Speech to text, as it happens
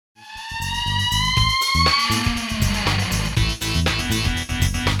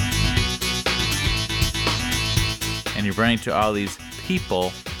you're running to all these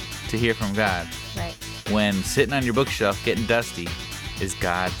people to hear from God. Right. When sitting on your bookshelf getting dusty is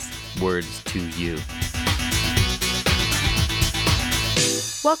God's words to you.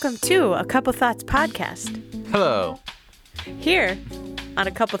 Welcome to A Couple Thoughts Podcast. Hello. Here on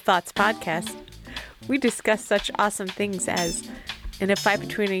A Couple Thoughts Podcast, we discuss such awesome things as in a fight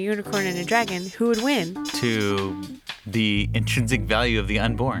between a unicorn and a dragon, who would win? To the intrinsic value of the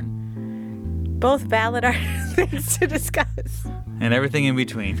unborn. Both valid things to discuss. And everything in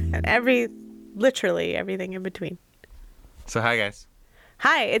between. And literally everything in between. So hi guys.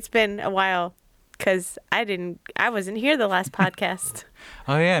 Hi, it's been a while because I wasn't here the last podcast.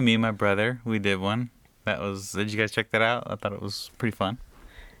 Oh yeah, me and my brother, we did one. Did you guys check that out? I thought it was pretty fun.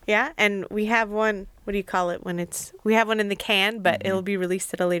 Yeah, and we have one, what do you call it we have one in the can, but it'll be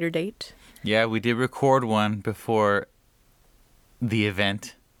released at a later date. Yeah, we did record one before the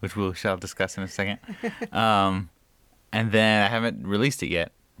event, which we shall discuss in a second. And then I haven't released it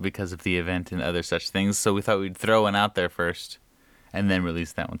yet because of the event and other such things. So we thought we'd throw one out there first and then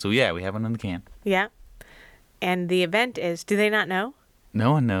release that one. So yeah, we have one in the can. Yeah. And the event is, do they not know?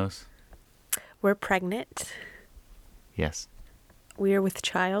 No one knows. We're pregnant. Yes. We are with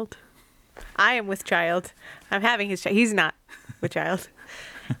child. I am with child. I'm having his child. He's not with child.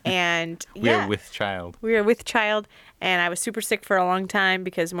 And We are with child. We are with child. And I was super sick for a long time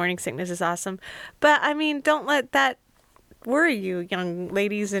because morning sickness is awesome. But I mean, don't let that worry you, young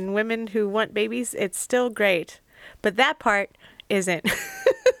ladies and women who want babies. It's still great. But that part isn't.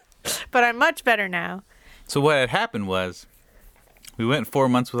 But I'm much better now. So what had happened was we went 4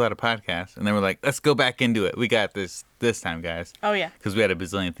 months without a podcast, and then we're like, let's go back into it. We got this time, guys. Oh, yeah. Because we had a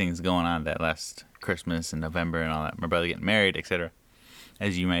bazillion things going on that last Christmas and November and all that. My brother getting married, etc.,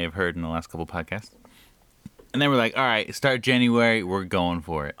 as you may have heard in the last couple podcasts. And then we're like, all right, start January. We're going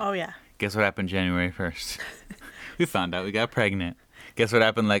for it. Oh, yeah. Guess what happened January 1st? We found out we got pregnant. Guess what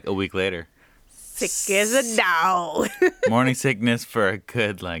happened like a week later? Sick as a dog. Morning sickness for a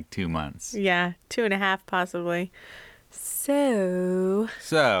good 2 months. Yeah, 2.5 possibly. So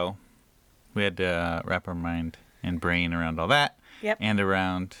we had to wrap our mind and brain around all that. Yep. And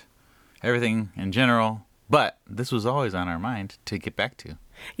around everything in general. But this was always on our mind to get back to.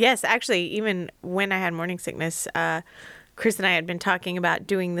 Yes, actually, even when I had morning sickness, Chris and I had been talking about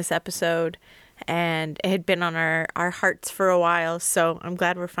doing this episode, and it had been on our hearts for a while. So I'm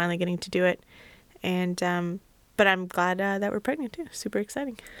glad we're finally getting to do it. And but I'm glad that we're pregnant too. Super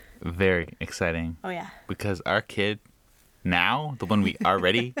exciting. Very exciting. Oh yeah. Because our kid now, the one we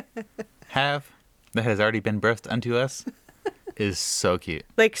already have, that has already been birthed unto us, is so cute.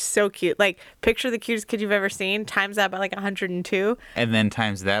 So cute. Picture the cutest kid you've ever seen. Times that by 102. And then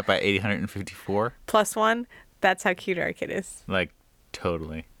times that by 854. Plus one. That's how cute our kid is.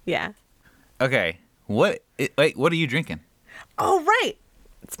 Totally. Yeah. Okay. What are you drinking? Oh, right.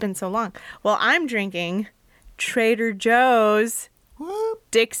 It's been so long. Well, I'm drinking Trader Joe's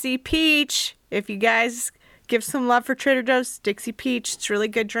Dixie Peach. If you guys give some love for Trader Joe's Dixie Peach, it's a really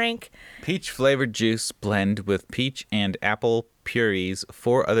good drink. Peach flavored juice blend with peach and apple purees,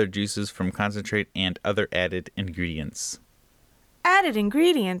 4 other juices from concentrate and other added ingredients. Added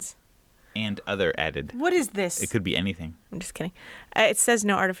ingredients? And other added. What is this? It could be anything. I'm just kidding. It says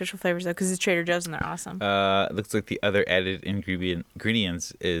no artificial flavors, though, because it's Trader Joe's and they're awesome. It looks like the other added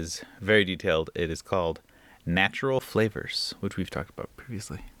ingredients is very detailed. It is called natural flavors, which we've talked about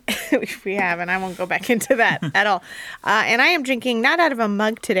previously. We have, and I won't go back into that at all. And I am drinking not out of a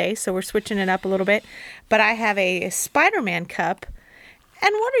mug today, so we're switching it up a little bit, but I have a Spider-Man cup.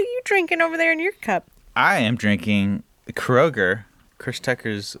 And what are you drinking over there in your cup? I am drinking Kroger, Chris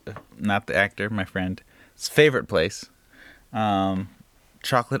Tucker's, not the actor, my friend, his favorite place,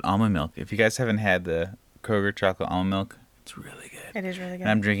 chocolate almond milk. If you guys haven't had the Kroger chocolate almond milk, it's really good. It is really good. And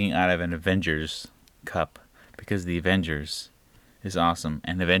I'm drinking out of an Avengers cup because the Avengers is awesome,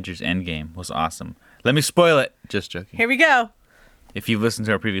 and Avengers Endgame was awesome. Let me spoil it. Just joking. Here we go. If you've listened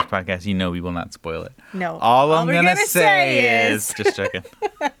to our previous podcast, you know we will not spoil it. No. All I'm going to say is... Just joking.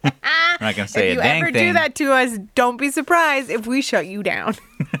 I'm not going to say a dang thing. If you ever do that to us, don't be surprised if we shut you down.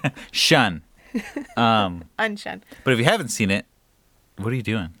 Shun. Unshun. But if you haven't seen it, what are you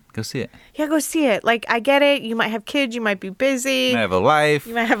doing? Go see it. Yeah, go see it. I get it. You might have kids. You might be busy. You might have a life.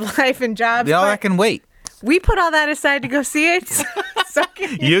 You might have life and jobs. All that can wait. We put all that aside to go see it. So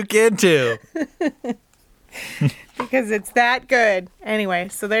you can too. Because it's that good. Anyway,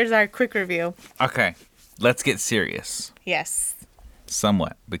 so there's our quick review. Okay, let's get serious. Yes.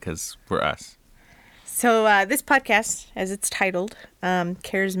 Somewhat, because we're us. So this podcast, as it's titled,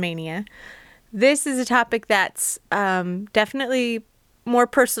 Charismania, this is a topic that's definitely more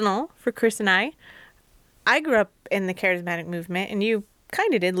personal for Chris and I. I grew up in the charismatic movement, and you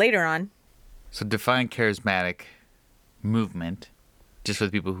kind of did later on. So define charismatic movement, just for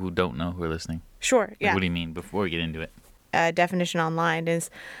the people who don't know who are listening. Sure, Like, yeah. what do you mean before we get into it? Definition online is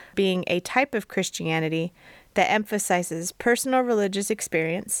being a type of Christianity that emphasizes personal religious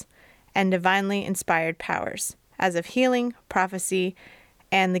experience and divinely inspired powers, as of healing, prophecy,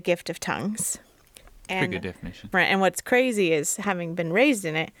 and the gift of tongues. Pretty good definition. Right, and what's crazy is, having been raised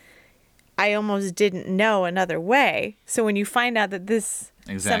in it, I almost didn't know another way. So when you find out that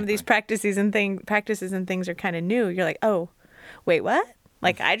some of these practices and things are kind of new, you're like, oh, wait, what?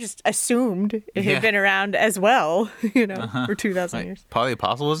 Like, I just assumed it had been around as well, for 2,000 years. Paul the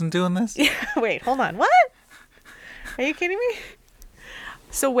Apostle wasn't doing this? Yeah, wait, hold on. What? Are you kidding me?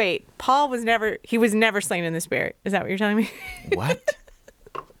 So wait, Paul was never slain in the spirit. Is that what you're telling me? What?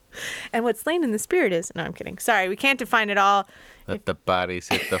 And what slain in the spirit is? No, I'm kidding. Sorry, we can't define it all. Let the bodies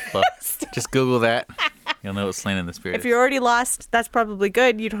hit the floor. Just Google that. You'll know what slain in the spirit If is. you're already lost, that's probably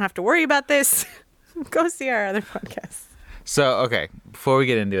good. You don't have to worry about this. Go see our other podcasts. So, okay, before we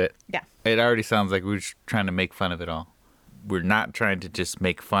get into it, Yeah. it already sounds like we're just trying to make fun of it all. We're not trying to just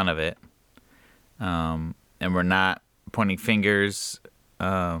make fun of it. And we're not pointing fingers.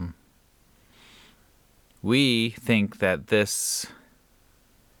 We think that this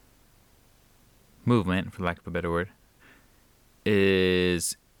movement, for lack of a better word,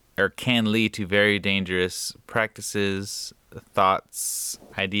 is or can lead to very dangerous practices, thoughts,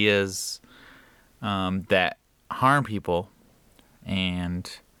 ideas that harm people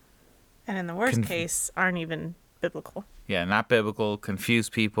and in the worst case, aren't even biblical. Yeah, not biblical, confuse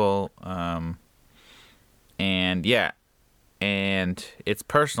people, and it's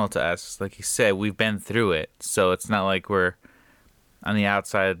personal to us. Like you said, we've been through it, so it's not like we're on the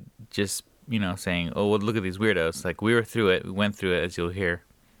outside just, saying, oh, well, look at these weirdos. Like, we were through it, we went through it, as you'll hear.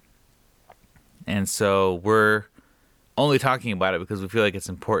 And so we're only talking about it because we feel like it's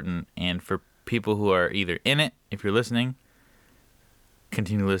important, and for people who are either in it, if you're listening,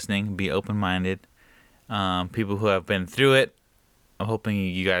 continue listening, be open-minded. People who have been through it, I'm hoping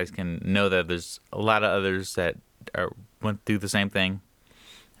you guys can know that there's a lot of others that went through the same thing.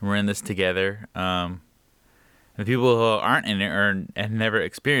 We're in this together. And people who aren't in it or have never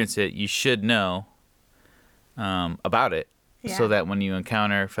experienced it, you should know about it. Yeah. So that when you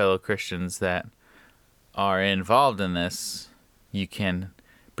encounter fellow Christians that are involved in this, you can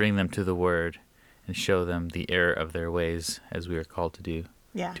bring them to the Word and show them the error of their ways, as we are called to do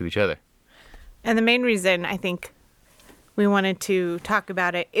to each other. And the main reason I think we wanted to talk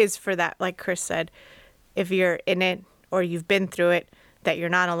about it is for that, like Chris said, if you're in it or you've been through it, that you're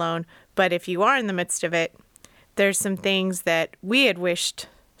not alone. But if you are in the midst of it, there's some things that we had wished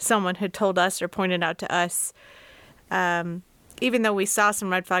someone had told us or pointed out to us. Even though we saw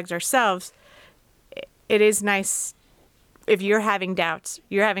some red flags ourselves, it is nice if you're having doubts,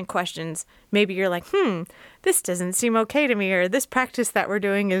 you're having questions, maybe you're like, this doesn't seem okay to me, or this practice that we're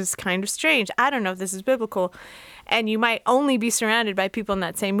doing is kind of strange. I don't know if this is biblical. And you might only be surrounded by people in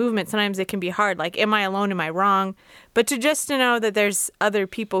that same movement. Sometimes it can be hard. Like, am I alone? Am I wrong? But to know that there's other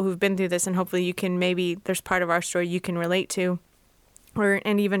people who've been through this, and hopefully you can, maybe there's part of our story you can relate to,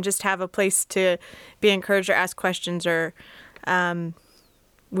 and even just have a place to be encouraged or ask questions, or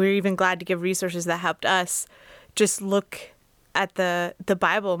we're even glad to give resources that helped us. Just look at the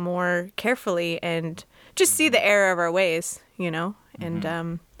Bible more carefully and just see the error of our ways,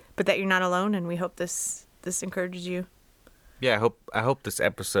 and but that you're not alone, and we hope this encourages you. Yeah, I hope this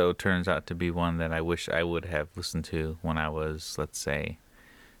episode turns out to be one that I wish I would have listened to when I was, let's say,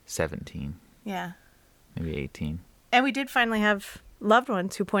 17. Yeah. Maybe 18. And we did finally have loved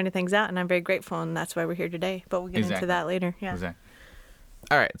ones who pointed things out, and I'm very grateful, and that's why we're here today. But we'll get into that later. Yeah. Exactly.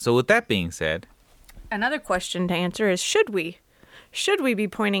 All right, so with that being said, another question to answer is, should we be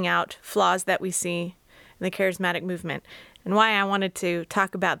pointing out flaws that we see in the charismatic movement? And why I wanted to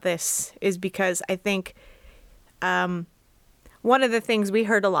talk about this is because I think one of the things we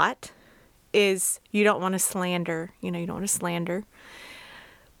heard a lot is you don't want to slander. You don't want to slander.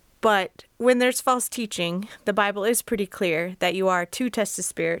 But when there's false teaching, the Bible is pretty clear that you are to test the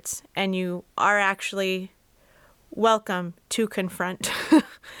spirits, and you are actually welcome to confront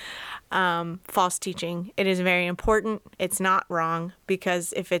false teaching. It is very important. It's not wrong,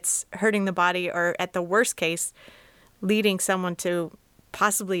 because if it's hurting the body, or at the worst case, leading someone to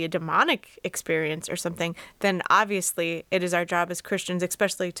possibly a demonic experience or something, then obviously it is our job as Christians,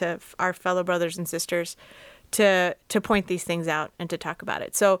 especially to our fellow brothers and sisters, to point these things out and to talk about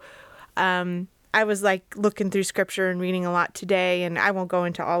it. So I was looking through scripture and reading a lot today, and I won't go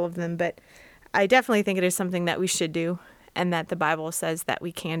into all of them, but I definitely think it is something that we should do. and that the Bible says that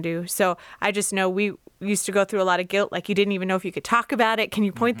we can do. So I just know we used to go through a lot of guilt. Like, you didn't even know if you could talk about it. Can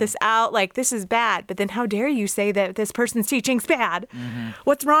you point this out? Like, this is bad. But then how dare you say that this person's teaching's bad?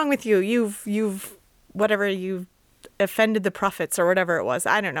 What's wrong with you? You've offended the prophets or whatever it was.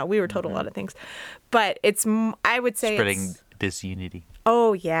 I don't know. We were told a lot of things. But I would say Spreading disunity.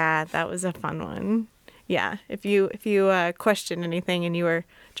 Oh, yeah. That was a fun one. Yeah. If you question anything and you were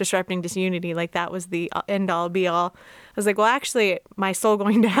disrupting disunity, like, that was the end all be all. I was like, well, actually, my soul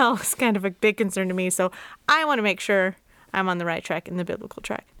going to hell is kind of a big concern to me. So I want to make sure I'm on the right track, in the biblical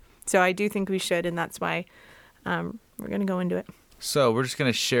track. So I do think we should. And that's why we're going to go into it. So we're just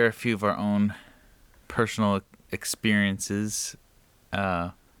going to share a few of our own personal experiences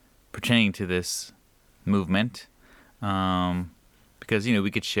pertaining to this movement. Because,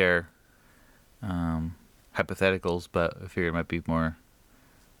 we could share hypotheticals, but I figured it might be more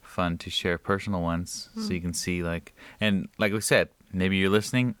fun to share personal ones so you can see, like, and like we said, maybe you're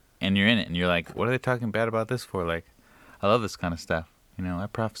listening and you're in it and you're like, what are they talking bad about this for? Like, I love this kind of stuff. I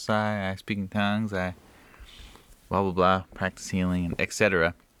prophesy, I speak in tongues, I blah, blah, blah, practice healing, and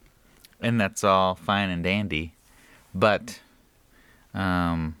etc. And that's all fine and dandy. But,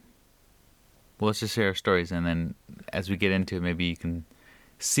 well, let's just share our stories, and then as we get into it, maybe you can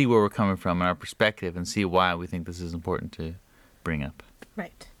see where we're coming from and our perspective and see why we think this is important to bring up.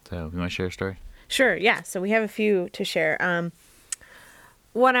 Right. So, you want to share a story? Sure, yeah. So we have a few to share.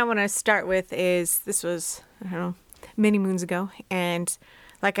 One I want to start with is, this was, I don't know, many moons ago. And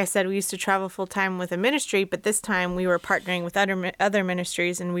like I said, we used to travel full-time with a ministry, but this time we were partnering with other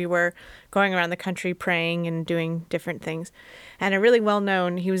ministries, and we were going around the country praying and doing different things. And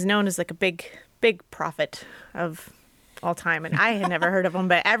he was known as like a big prophet of all time. And I had never heard of him,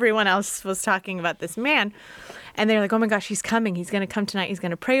 but everyone else was talking about this man. And they're like, oh my gosh, he's coming. He's going to come tonight. He's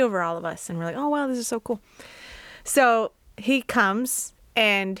going to pray over all of us. And we're like, oh, wow, this is so cool. So he comes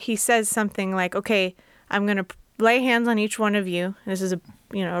and he says something like, okay, I'm going to lay hands on each one of you. This is a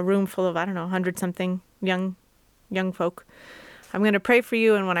room full of, 100-something young folk. I'm going to pray for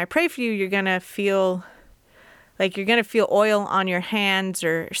you. And when I pray for you, you're going to feel oil on your hands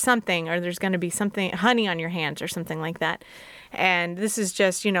or something, or there's going to be something, honey on your hands or something like that. And this is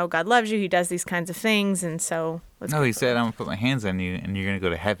just, God loves you. He does these kinds of things. And so he said, I'm going to put my hands on you and you're going to go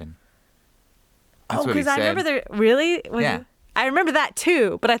to heaven. That's what he said. I remember really? Yeah. I remember that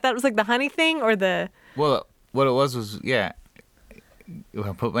too, but I thought it was like the honey thing or the... Well, what it was, yeah,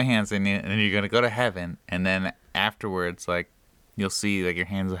 I'll put my hands on you and then you're going to go to heaven. And then afterwards, like, you'll see, like, your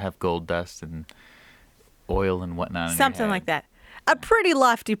hands will have gold dust and oil and whatnot. Something like that. A pretty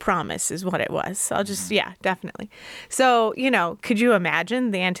lofty promise is what it was. So I'll just, yeah, definitely. So, could you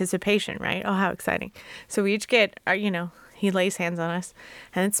imagine the anticipation, right? Oh, how exciting. So we each get our, he lays hands on us,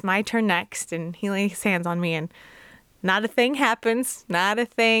 and it's my turn next, and he lays hands on me, and not a thing happens, not a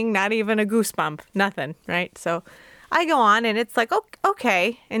thing, not even a goosebump, nothing, right? So I go on, and it's like,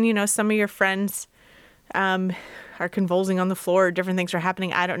 okay. And, some of your friends are convulsing on the floor, different things are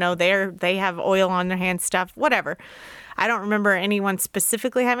happening. I don't know. They have oil on their hands, stuff, whatever. I don't remember anyone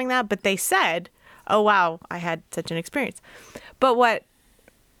specifically having that, but they said, oh, wow, I had such an experience. But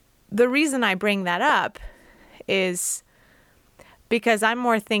the reason I bring that up is because I'm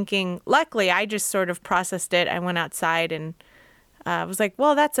more thinking, luckily, I just sort of processed it. I went outside and was like,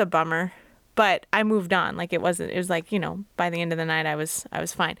 well, that's a bummer. But I moved on. Like, it was like, by the end of the night, I was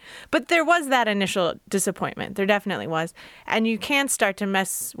fine. But there was that initial disappointment. There definitely was. And you can start to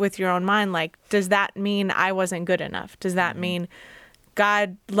mess with your own mind. Like, does that mean I wasn't good enough? Does that mean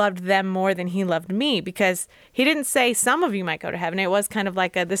God loved them more than he loved me? Because he didn't say some of you might go to heaven. It was kind of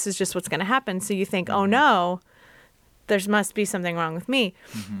like this is just what's going to happen. So you think, oh no, there must be something wrong with me.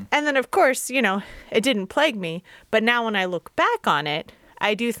 And then, of course, it didn't plague me. But now when I look back on it,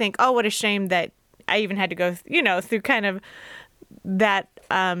 I do think, oh, what a shame that I even had to go, through kind of that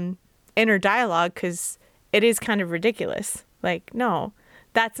inner dialogue, because it is kind of ridiculous. Like, no,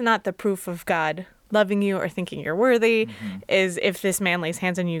 that's not the proof of God loving you or thinking you're worthy, is if this man lays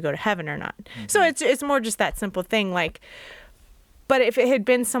hands on you, you go to heaven or not. So it's more just that simple thing. Like, but if it had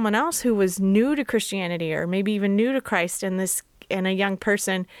been someone else who was new to Christianity or maybe even new to Christ and a young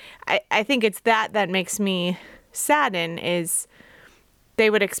person, I think it's that makes me sadden, is they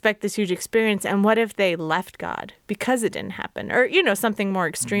would expect this huge experience, and what if they left God because it didn't happen, or something more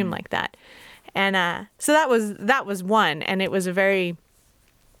extreme like that. And so that was one, and it was a very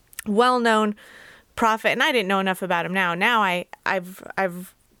well-known prophet, and I didn't know enough about him. Now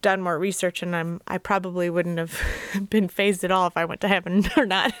I've done more research, and I probably wouldn't have been phased at all if I went to heaven or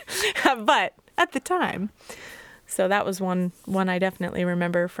not, but at the time. So that was one I definitely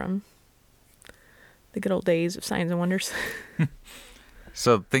remember from The good old days of signs and wonders.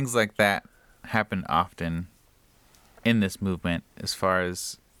 So things like that happen often in this movement as far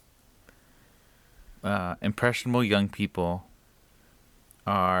as impressionable young people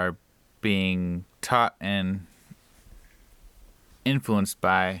are being taught and influenced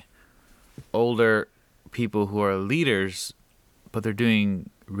by older people who are leaders, but they're doing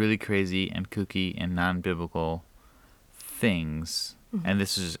really crazy and kooky and non-biblical things. Mm-hmm. And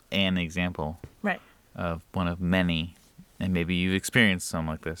this is an example of one of many, and maybe you've experienced some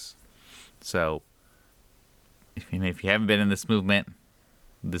like this. So if you haven't been in this movement,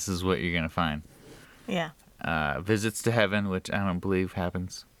 this is what you're going to find. Yeah. Visits to heaven, which I don't believe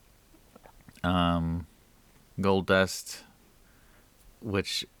happens. Gold dust,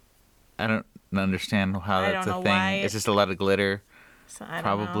 which I don't understand how that's a thing. It's just a lot of glitter. So I don't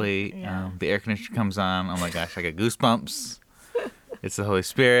probably. know. Yeah. The air conditioner comes on. Oh my gosh, I got goosebumps. It's the Holy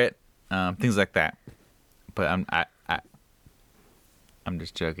Spirit. Things like that. But I'm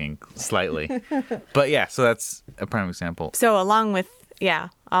just joking slightly. But yeah, so that's a prime example. So along with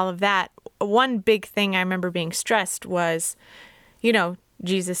all of that, one big thing I remember being stressed was,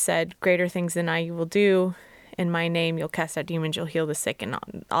 Jesus said, "Greater things than I you will do. In my name, you'll cast out demons, you'll heal the sick," and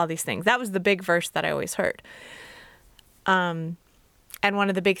all these things. That was the big verse that I always heard. And one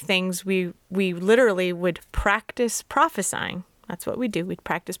of the big things, we literally would practice prophesying. That's what we do. We'd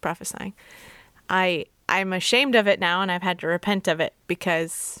practice prophesying. I'm ashamed of it now, and I've had to repent of it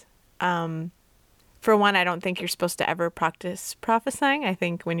because, for one, I don't think you're supposed to ever practice prophesying. I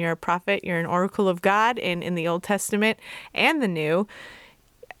think when you're a prophet, you're an oracle of God, and in the Old Testament and the New,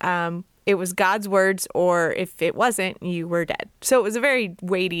 it was God's words, or if it wasn't, you were dead. So it was a very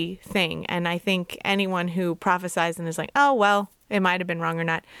weighty thing. And I think anyone who prophesies and is like, oh, well, it might have been wrong or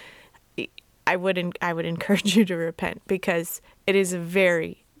not, I would encourage you to repent, because it is a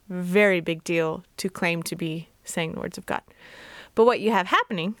very, very big deal to claim to be saying the words of God. But what you have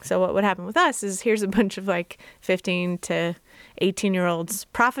happening, so what would happen with us is here's a bunch of 15 to 18-year-olds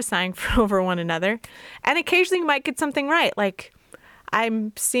prophesying over one another. And occasionally you might get something right.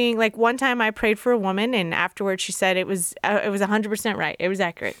 I'm seeing, one time I prayed for a woman, and afterwards she said it was 100% right. It was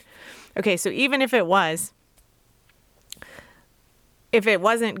accurate. Okay, so even if it wasn't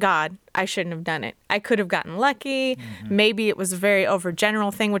God, I shouldn't have done it. I could have gotten lucky. Mm-hmm. Maybe it was a very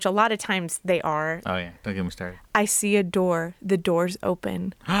overgeneral thing, which a lot of times they are. Oh, yeah. Don't get me started. I see a door. The door's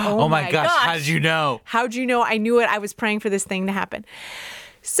open. Oh my gosh. How did you know? How'd you know? I knew it. I was praying for this thing to happen.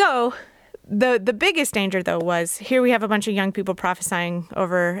 So the biggest danger, though, was here we have a bunch of young people prophesying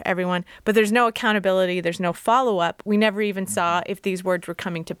over everyone, but there's no accountability. There's no follow-up. We never even saw if these words were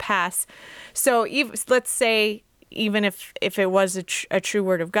coming to pass. So let's say, even if it was a true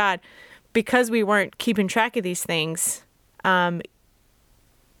word of God, because we weren't keeping track of these things,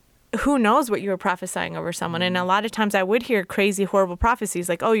 who knows what you were prophesying over someone. And a lot of times I would hear crazy, horrible prophecies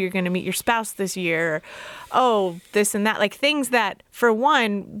like, oh, you're going to meet your spouse this year, or, oh, this and that. Things that, for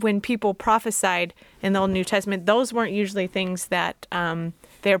one, when people prophesied in the Old New Testament, those weren't usually things that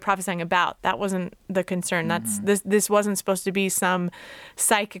they were prophesying about. That wasn't the concern. This wasn't supposed to be some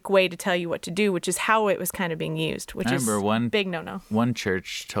psychic way to tell you what to do, which is how it was kind of being used, which is one big no-no. One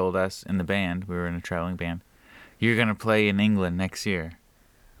church told us in the band, we were in a traveling band, you're going to play in England next year.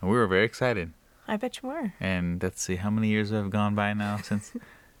 And we were very excited. I bet you were. And let's see, how many years have gone by now since?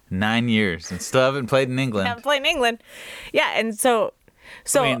 9 years, and still haven't played in England. Haven't played in England. Yeah, and so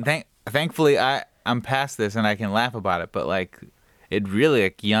I mean, thankfully, I'm past this and I can laugh about it, but it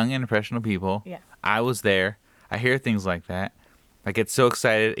really, young and impressionable people. Yeah. I was there. I hear things like that. I get so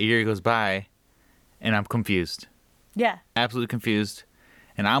excited. A year goes by, and I'm confused. Yeah. Absolutely confused.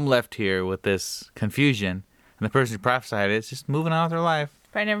 And I'm left here with this confusion, and the person who prophesied it is just moving on with their life.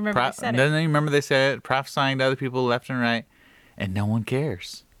 But I never remember they said it. Doesn't even remember they said it, prophesying to other people left and right, and no one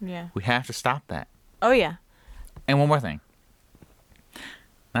cares. Yeah. We have to stop that. Oh, yeah. And one more thing.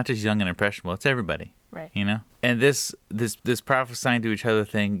 Not just young and impressionable, it's everybody. Right. And this prophesying to each other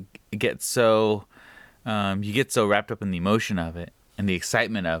thing gets so, you get so wrapped up in the emotion of it and the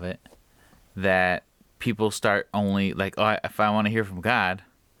excitement of it that people start only if I want to hear from God,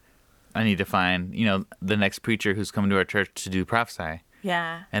 I need to find, the next preacher who's coming to our church to do prophesy.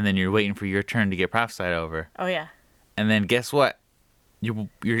 Yeah. And then you're waiting for your turn to get prophesied over. Oh, yeah. And then guess what?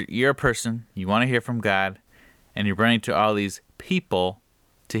 You're a person, you want to hear from God, and you're running to all these people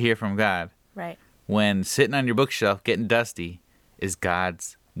to hear from God. Right. When sitting on your bookshelf getting dusty is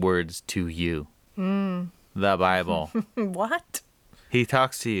God's words to you. The Bible. What? He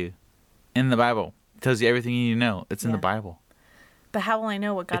talks to you in the Bible. He tells you everything you need to know. It's in the Bible. But how will I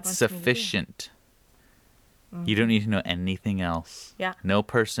know what God wants me to do? It's sufficient. You don't need to know anything else. Yeah. No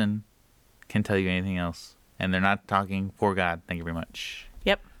person can tell you anything else. And they're not talking for God. Thank you very much.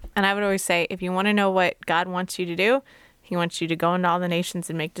 Yep. And I would always say, if you want to know what God wants you to do, he wants you to go into all the nations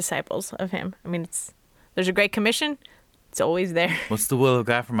and make disciples of him. I mean, there's a great commission. It's always there. What's the will of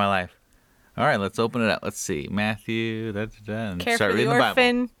God for my life? All right, let's open it up. Let's see. Matthew, and Care start for the reading the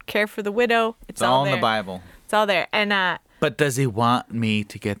orphan, Bible. care for the widow. It's all in the Bible. It's all there. And But does he want me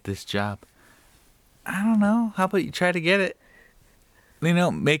to get this job? I don't know. How about you try to get it?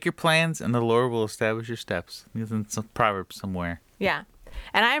 Make your plans, and the Lord will establish your steps. It's in some proverb somewhere. yeah.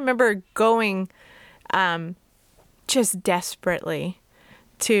 And I remember going just desperately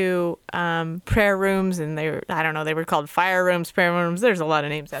to prayer rooms, and they were called fire rooms, prayer rooms. There's a lot of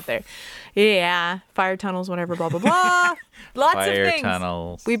names out there. Yeah, fire tunnels, whatever, blah, blah, blah. Lots of things. Fire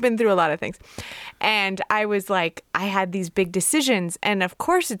tunnels. We've been through a lot of things. And I was like, I had these big decisions, and of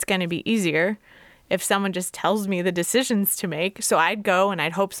course it's going to be easier if someone just tells me the decisions to make. So I'd go and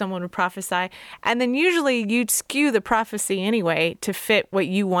I'd hope someone would prophesy. And then usually you'd skew the prophecy anyway to fit what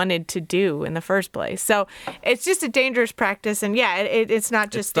you wanted to do in the first place. So it's just a dangerous practice. And yeah, it's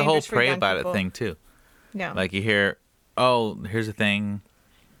not just it's the whole dangerous for pray young about people. it thing too. No. Like you hear, oh, here's a thing.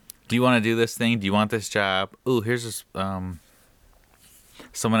 Do you want to do this thing? Do you want this job? Ooh, here's this.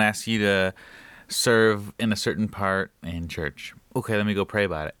 Someone asks you to serve in a certain part in church. Okay, let me go pray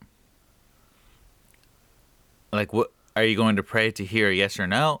about it. Like, what are you going to pray to hear a yes or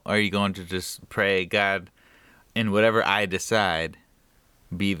no? Or are you going to just pray, God, in whatever I decide,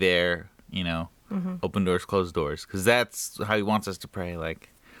 be there, open doors, close doors? Because that's how he wants us to pray. Like,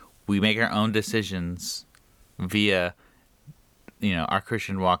 we make our own decisions via, our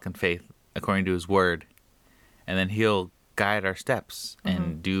Christian walk in faith according to his word. And then he'll guide our steps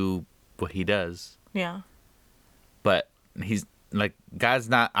and do what he does. Yeah. But God's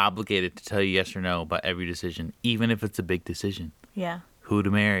not obligated to tell you yes or no about every decision, even if it's a big decision. Yeah. Who to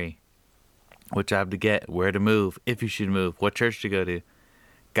marry, what job to get, where to move, if you should move, what church to go to.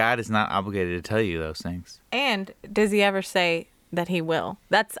 God is not obligated to tell you those things. And does he ever say that he will?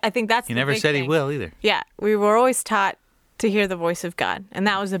 I think that's he the never big said thing. he will either. Yeah. We were always taught to hear the voice of God. And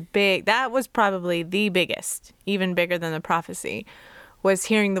that was probably the biggest, even bigger than the prophecy, was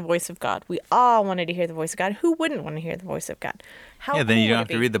hearing the voice of God. We all wanted to hear the voice of God. Who wouldn't want to hear the voice of God? Then cool you don't would have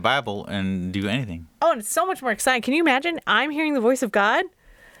it to be? read the Bible and do anything. Oh, and it's so much more exciting. Can you imagine? I'm hearing the voice of God.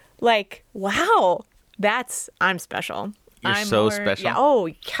 Like, wow, I'm special. You're so special. Yeah. Oh,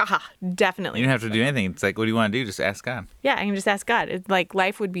 yeah, definitely. You don't have to do anything. It's like, what do you want to do? Just ask God. Yeah, I can just ask God. It's like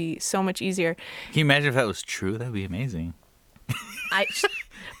life would be so much easier. Can you imagine if that was true? That'd be amazing.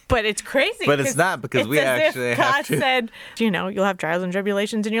 But it's crazy. But it's not, because we actually have to. God said, you'll have trials and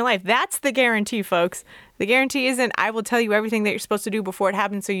tribulations in your life. That's the guarantee, folks. The guarantee isn't, I will tell you everything that you're supposed to do before it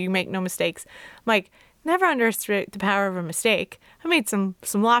happens so you make no mistakes. I'm like, never underestimate the power of a mistake. I made some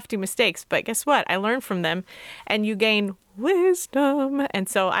lofty mistakes, but guess what? I learned from them, and you gain wisdom. And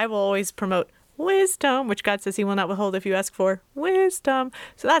so I will always promote wisdom, which God says he will not withhold if you ask for wisdom.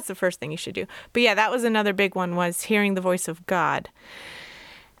 So that's the first thing you should do. But yeah, that was another big one, was hearing the voice of God.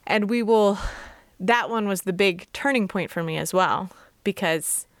 And that one was the big turning point for me as well,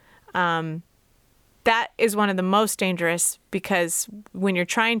 because that is one of the most dangerous, because when you're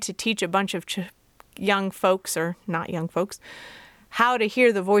trying to teach a bunch of young folks, or not young folks, how to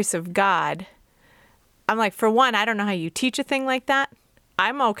hear the voice of God, I'm like, for one, I don't know how you teach a thing like that.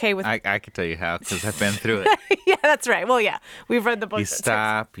 I'm okay with... I can tell you how, because I've been through it. Yeah, that's right. Well, yeah, we've read the book. You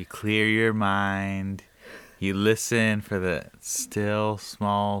stop, you clear your mind, you listen for the still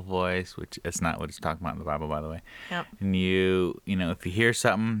small voice, which it's not what it's talking about in the Bible, by the way. Yep. And if you hear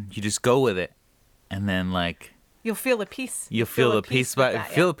something, you just go with it. And then, you'll feel the peace. You'll feel the peace about it. If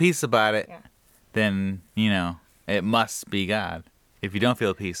you feel the peace about it, yeah. Then, it must be God. If you don't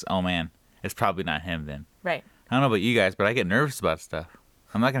feel peace, oh man, it's probably not him then. Right. I don't know about you guys, but I get nervous about stuff.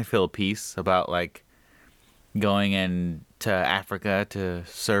 I'm not going to feel peace about, going into Africa to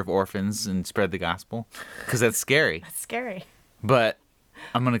serve orphans and spread the gospel, because that's scary. That's scary. But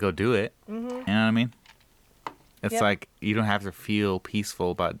I'm going to go do it. Mm-hmm. You know what I mean? It's Yep. like you don't have to feel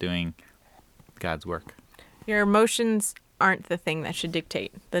peaceful about doing God's work. Your emotions aren't the thing that should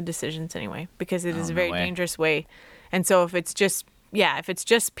dictate the decisions anyway, because it is a no very way. dangerous way. And so if it's just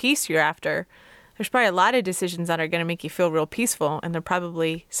peace you're after, there's probably a lot of decisions that are going to make you feel real peaceful, and they're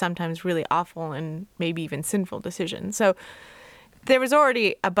probably sometimes really awful and maybe even sinful decisions. So there was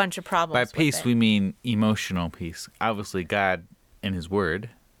already a bunch of problems. By peace, we mean emotional peace. Obviously, God in his word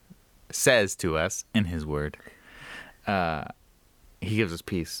says to us in his word, he gives us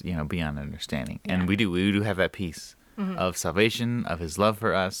peace, beyond understanding. Yeah. And we do have that peace of salvation, of his love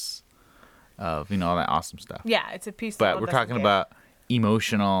for us, of, all that awesome stuff. Yeah, it's a peace. But we're talking about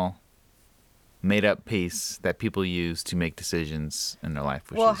emotional made up piece that people use to make decisions in their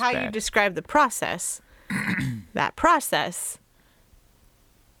life, which Well, is how bad. you describe the process, that process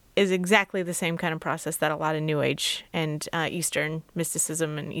is exactly the same kind of process that a lot of New Age and Eastern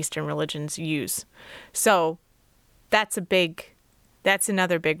mysticism and Eastern religions use. So that's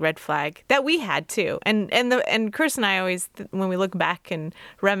another big red flag that we had too. And Chris and I always, when we look back and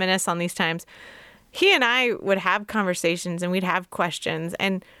reminisce on these times, he and I would have conversations and we'd have questions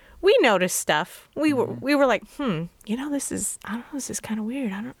and we noticed stuff. We were like, this is kind of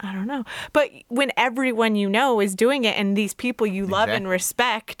weird. I don't know. But when everyone you know is doing it and these people you love and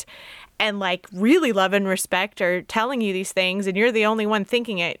respect and like really love and respect are telling you these things and you're the only one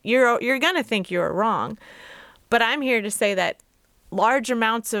thinking it, you're going to think you're wrong. But I'm here to say that large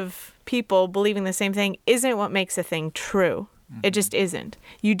amounts of people believing the same thing isn't what makes a thing true. It just isn't.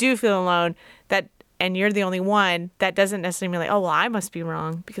 You do feel alone and you're the only one. That doesn't necessarily mean like, oh, well, I must be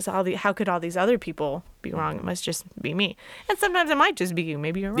wrong because how could all these other people be wrong? It must just be me. And sometimes it might just be you.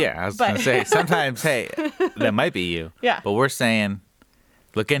 Maybe you're wrong. Yeah, I was going to say, sometimes, hey, that might be you. Yeah. But we're saying,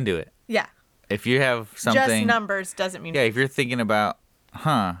 look into it. Yeah. If you have something... Just numbers doesn't mean... Yeah, if you're thinking about,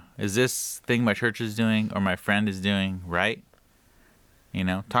 is this thing my church is doing or my friend is doing right?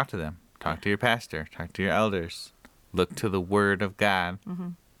 Talk to them. Talk to your pastor. Talk to your elders. Look to the Word of God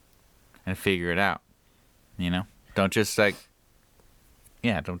and figure it out. Don't just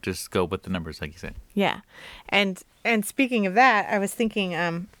don't just go with the numbers like you said. Yeah. And speaking of that, I was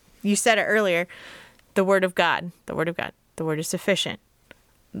thinking, you said it earlier, the Word of God, the Word of God, the Word is sufficient.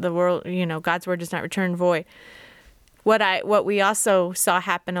 The world, God's Word does not return void. What we also saw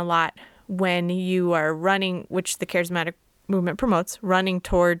happen a lot when you are running, which the charismatic movement promotes, running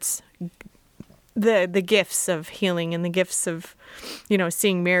towards the gifts of healing and the gifts of,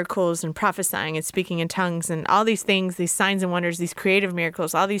 seeing miracles and prophesying and speaking in tongues and all these things, these signs and wonders, these creative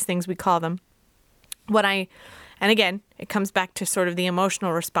miracles, all these things we call them. And again, it comes back to sort of the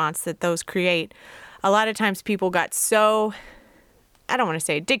emotional response that those create. A lot of times people got so, I don't want to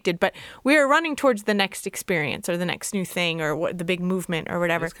say addicted, but we were running towards the next experience or the next new thing or the big movement or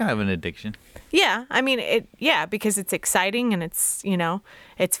whatever. It's kind of an addiction. Yeah. I mean, because it's exciting and it's,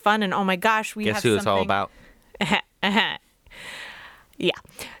 it's fun and oh my gosh, we Guess have who it's all about? Yeah.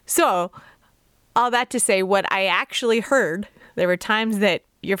 So all that to say, what I actually heard, there were times that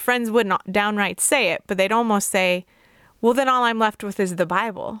your friends wouldn't downright say it, but they'd almost say, well, then all I'm left with is the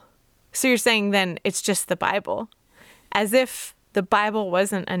Bible. So you're saying then it's just the Bible, as if the Bible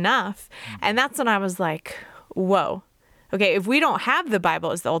wasn't enough. And that's when I was like, whoa. Okay, if we don't have the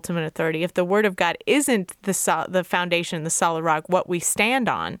Bible as the ultimate authority, if the Word of God isn't the foundation, the solid rock, what we stand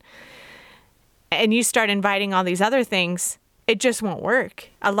on, and you start inviting all these other things, it just won't work.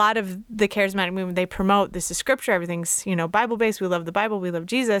 A lot of the charismatic movement, they promote this is scripture, everything's, Bible-based, we love the Bible, we love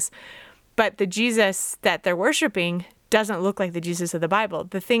Jesus, but the Jesus that they're worshiping doesn't look like the Jesus of the Bible.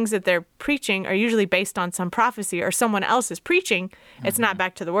 The things that they're preaching are usually based on some prophecy or someone else is preaching. It's not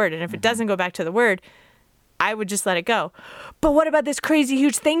back to the Word. And if it doesn't go back to the Word, I would just let it go. But what about this crazy,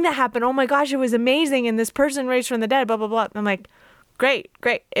 huge thing that happened? Oh my gosh, it was amazing. And this person raised from the dead, blah, blah, blah. I'm like, great.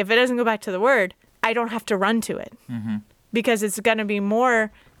 If it doesn't go back to the Word, I don't have to run to it. Because it's going to be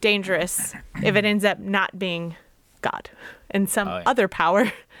more dangerous if it ends up not being God and some other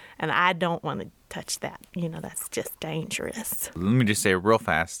power. And I don't want to touch that. That's just dangerous. Let me just say real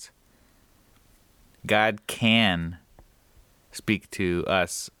fast. God can speak to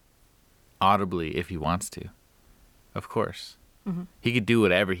us audibly if he wants to. Of course. He could do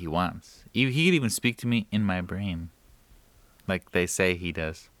whatever he wants. He could even speak to me in my brain. Like they say he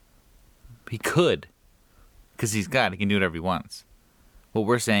does. He could. Because he's God. He can do whatever he wants. What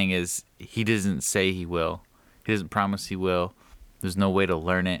we're saying is he doesn't say he will. He doesn't promise he will. There's no way to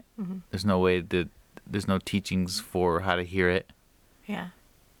learn it. There's no teachings for how to hear it. Yeah.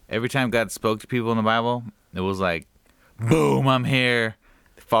 Every time God spoke to people in the Bible, it was like, boom, I'm here.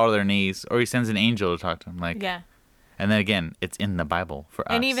 They fall to their knees. Or he sends an angel to talk to them. Yeah. And then again, it's in the Bible for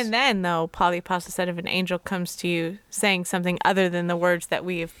us. And even then, though, Paul the Apostle said if an angel comes to you saying something other than the words that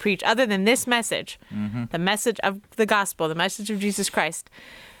we have preached, other than this message, the message of the gospel, the message of Jesus Christ,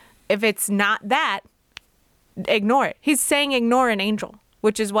 if it's not that, ignore it. He's saying ignore an angel,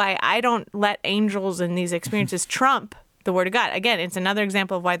 which is why I don't let angels and these experiences trump the Word of God. Again, it's another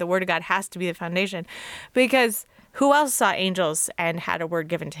example of why the Word of God has to be the foundation. Because who else saw angels and had a word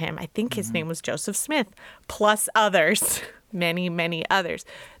given to him? I think his name was Joseph Smith, plus others, many, many others.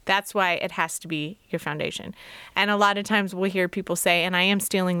 That's why it has to be your foundation. And a lot of times we'll hear people say, and I am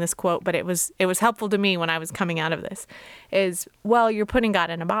stealing this quote, but it was helpful to me when I was coming out of this, is, well, you're putting God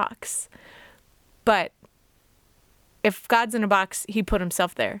in a box. But if God's in a box, he put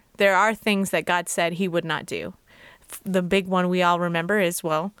himself there. There are things that God said he would not do. The big one we all remember is,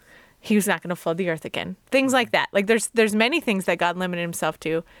 well, he was not going to flood the earth again. Things like that. Like there's many things that God limited himself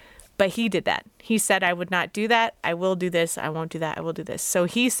to, but he did that. He said, I would not do that. I will do this. I won't do that. I will do this. So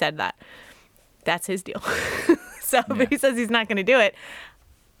he said that. That's his deal. So if he says he's not going to do it,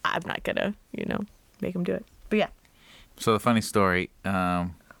 I'm not going to, make him do it. But yeah. So the funny story,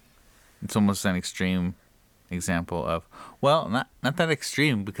 it's almost an extreme example of, well, not that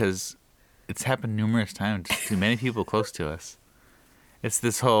extreme because it's happened numerous times to many people close to us. It's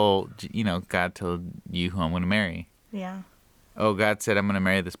this whole, God told you who I'm going to marry. Yeah. Oh, God said I'm going to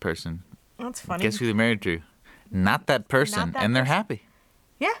marry this person. That's funny. Guess who they're married to? Not that person. And they're happy.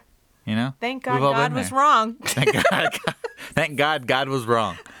 Yeah. Thank God God was wrong. Thank God God was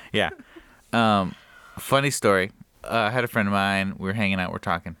wrong. Yeah. Funny story. I had a friend of mine. We were hanging out. We're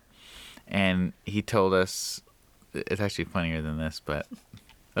talking. And he told us, it's actually funnier than this, but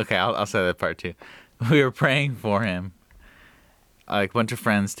okay, I'll say that part too. We were praying for him. Like a bunch of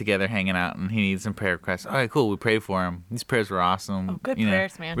friends together hanging out, and he needs some prayer requests. All right, cool. We prayed for him. These prayers were awesome. Oh, good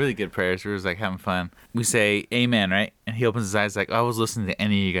prayers, man. Really good prayers. We were like having fun. We say amen, right? And he opens his eyes like, oh, I was listening to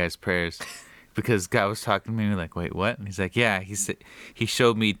any of you guys' prayers because God was talking to me. We're like, wait, what? And he's like, yeah. He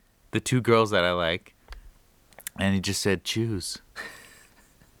showed me the 2 girls that I like, and he just said, choose.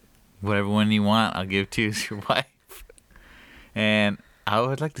 Whatever one you want, I'll give to your wife. And I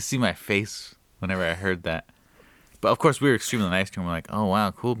would like to see my face whenever I heard that. But, of course, we were extremely nice to him. We're like, oh,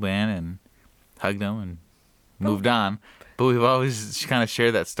 wow, cool, man, and hugged him and moved on. But we've always kind of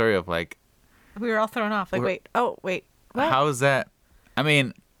shared that story of, like... We were all thrown off. Like, wait. What? How is that? I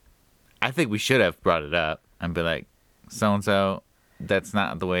mean, I think we should have brought it up and be like, so-and-so, that's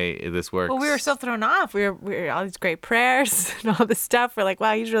not the way this works. Well, we were so thrown off. We were all these great prayers and all this stuff. We're like,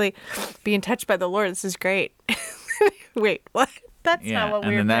 wow, he's really being touched by the Lord. This is great. Wait, what? That's not what we were praying for.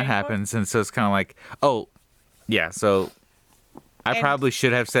 And then that happens, and so it's kind of like, oh... Yeah, so I probably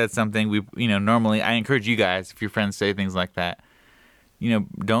should have said something. Normally I encourage you guys, if your friends say things like that,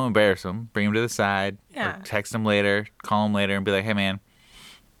 don't embarrass them. Bring them to the side. Yeah. Or text them later, call them later, and be like, hey, man,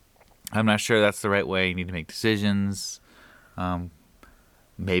 I'm not sure that's the right way. You need to make decisions.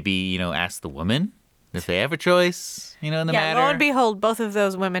 Maybe, ask the woman if they have a choice, in the matter. Lo and behold, both of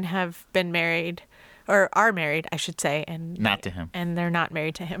those women have been married, or are married, I should say. And not to him. And they're not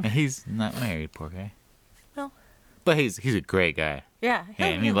married to him. And he's not married, poor guy. No. But he's a great guy. Yeah.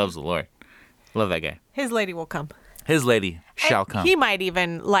 And he loves the Lord. Love that guy. His lady will come. His lady shall come. He might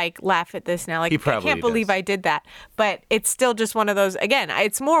even laugh at this now. Like, he probably I can't believe I did that. But it's still just one of those, again,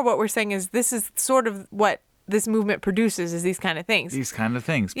 it's more what we're saying is this is sort of what this movement produces is these kind of things. These kind of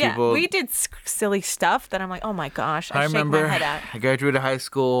things. Yeah, People, we did silly stuff that I'm like, oh my gosh, I remember shake my head out. I graduated high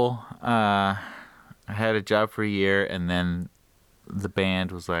school. I had a job for a year, and then the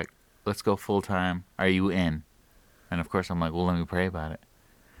band was like, let's go full time. Are you in? And of course, I'm like, well, let me pray about it.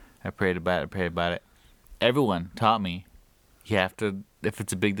 I prayed about it. Everyone taught me you have to, if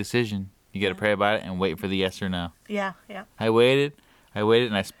it's a big decision, you got to pray about it and wait for the yes or no. Yeah. I waited,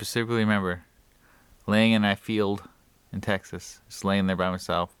 and I specifically remember laying in a field in Texas, just laying there by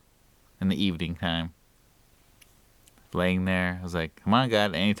myself in the evening time. Laying there, I was like, come on,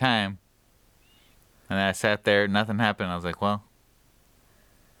 God, anytime. And then I sat there, nothing happened. I was like, well,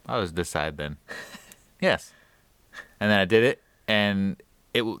 I'll just decide then. Yes. And then I did it, and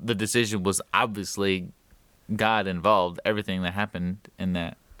the decision was obviously God involved. Everything that happened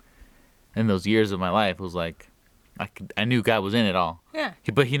in those years of my life was like, I knew God was in it all. Yeah.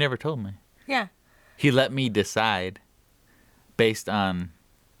 But he never told me. Yeah. He let me decide based on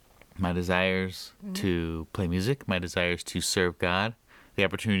my desires to play music, my desires to serve God, the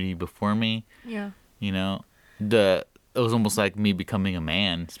opportunity before me. Yeah. It was almost like me becoming a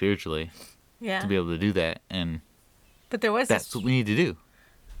man spiritually. Yeah. To be able to do that, but that's what we need to do.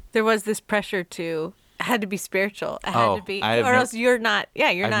 There was this pressure it had to be spiritual. It had to be, or else you're not.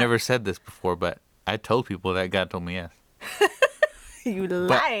 Yeah, you're not. I've never said this before, but I told people that God told me yes. You lied.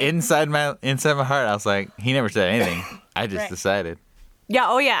 But inside my heart, I was like, he never said anything. I just decided. Yeah.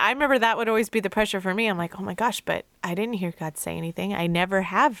 Oh, yeah. I remember that would always be the pressure for me. I'm like, oh my gosh, but I didn't hear God say anything. I never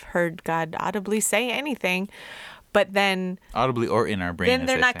have heard God audibly say anything. But then audibly or in our brain. Then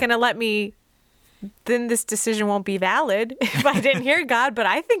they're not going to let me. Then this decision won't be valid if I didn't hear God. But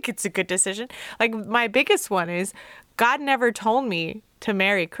I think it's a good decision. Like my biggest one is God never told me to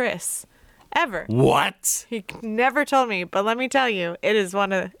marry Chris. Ever. What? He never told me, but let me tell you, it is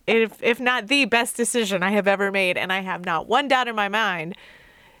one of, if not the best decision I have ever made, and I have not one doubt in my mind,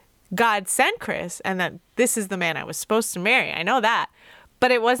 God sent Chris, and that this is the man I was supposed to marry. I know that,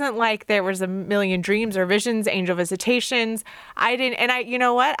 But it wasn't like there was a million dreams or visions, angel visitations. You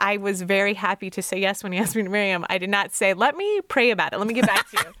know what? I was very happy to say yes when he asked me to marry him. I did not say, let me pray about it. Let me get back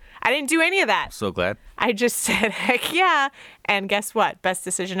to you. I didn't do any of that. So glad. I just said, heck yeah. And guess what? Best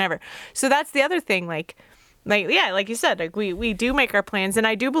decision ever. So that's the other thing. Like you said, like we do make our plans, and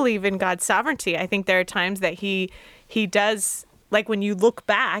I do believe in God's sovereignty. I think there are times that he does, like when you look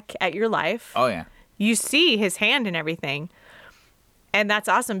back at your life. Oh, yeah. You see his hand in everything. And that's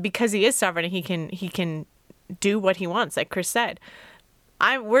awesome because he is sovereign and he can do what he wants, like Chris said.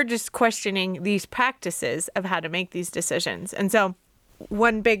 We're just questioning these practices of how to make these decisions. And so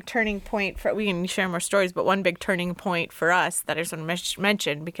one big turning point we can share more stories, but one big turning point for us that I just want to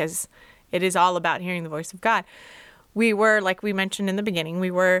mention, because it is all about hearing the voice of God. We were, like we mentioned in the beginning,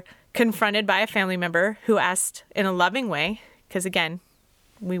 we were confronted by a family member who asked in a loving way, because again,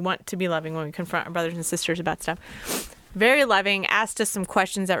 we want to be loving when we confront our brothers and sisters about stuff. Very loving, asked us some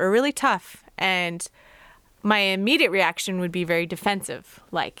questions that were really tough. And my immediate reaction would be very defensive.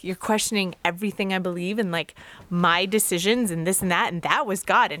 Like, you're questioning everything I believe and like my decisions and this and that was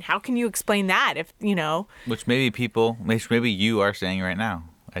God. And how can you explain that if, you know? Which maybe you are saying right now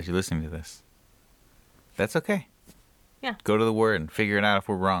as you're listening to this. That's okay. Yeah. Go to the Word and figure it out if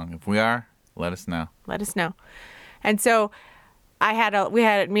we're wrong. If we are, let us know. Let us know. And so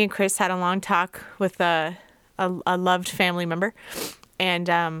me and Chris had a long talk with a loved family member and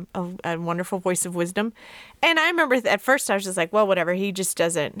a wonderful voice of wisdom. And I remember at first I was just like, well, whatever. He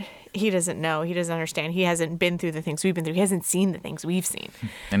doesn't know. He doesn't understand. He hasn't been through the things we've been through. He hasn't seen the things we've seen.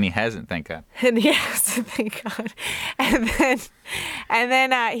 And he hasn't, thank God. And he hasn't, thank God. And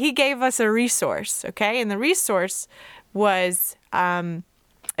then he gave us a resource, okay? And the resource was...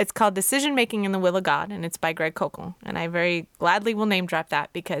 it's called Decision Making in the Will of God, and it's by Greg Koukl. And I very gladly will name drop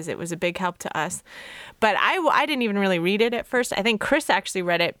that because it was a big help to us. But I didn't even really read it at first. I think Chris actually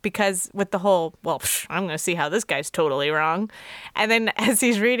read it because with the whole, I'm going to see how this guy's totally wrong. And then as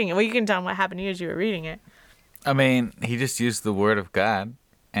he's reading it, well, you can tell him what happened to you as you were reading it. I mean, he just used the Word of God,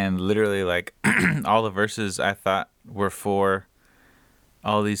 and literally, like, all the verses I thought were for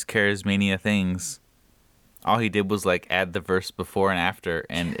all these Charismania things. All he did was, like, add the verse before and after,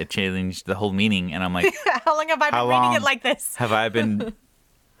 and it changed the whole meaning. And I'm like, how long have I been reading it like this? Have I been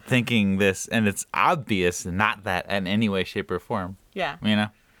thinking this? And it's obvious not that in any way, shape, or form. Yeah. You know?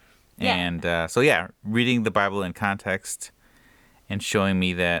 Yeah. And reading the Bible in context and showing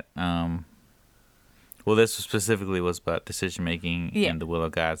me that, this specifically was about decision-making and the will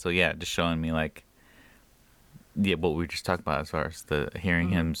of God. So, yeah, just showing me, like, what we just talked about as far as the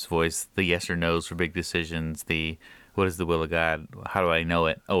hearing him's voice, the yes or no's for big decisions, the what is the will of God, how do I know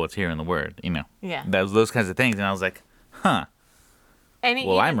it? Oh, it's here in the Word, you know. Yeah. Those kinds of things. And I was like, huh. And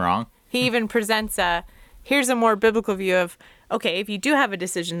I'm wrong. He even presents here's a more biblical view of, okay, if you do have a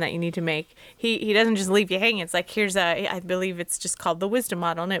decision that you need to make, he doesn't just leave you hanging. It's like, I believe it's just called the wisdom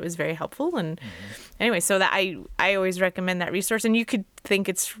model, and it was very helpful. And anyway, so that I always recommend that resource. And you could think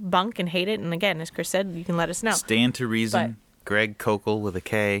it's bunk and hate it. And again, as Chris said, you can let us know. Stand to Reason, Greg Koukl with a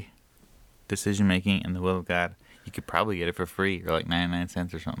K, Decision Making and the Will of God. You could probably get it for free or like 99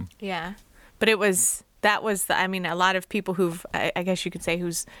 cents or something. Yeah. But a lot of people I guess you could say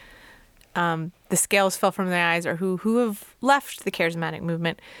who's, the scales fell from their eyes or who have left the charismatic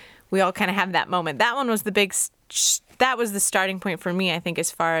movement. We all kind of have that moment. That one was that was the starting point for me, I think,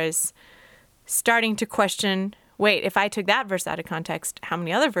 as far as starting to question, wait, if I took that verse out of context, how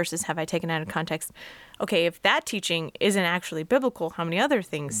many other verses have I taken out of context? Okay, if that teaching isn't actually biblical, how many other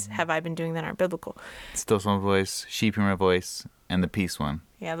things have I been doing that aren't biblical? Still Small Voice, Sheep Hear My Voice, and the Peace one.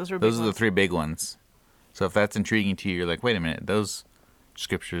 Yeah, those are the three big ones. So if that's intriguing to you, you're like, wait a minute, those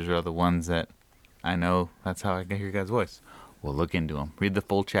scriptures are the ones that I know that's how I can hear God's voice. Well, look into them. Read the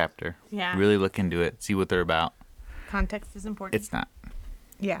full chapter. Yeah. Really look into it. See what they're about. Context is important. It's not.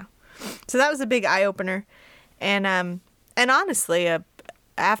 Yeah. So that was a big eye-opener. And honestly,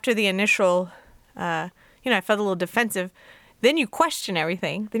 after the initial, I felt a little defensive. Then you question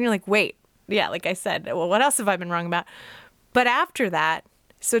everything. Then you're like, wait. Yeah, like I said, well, what else have I been wrong about? But after that,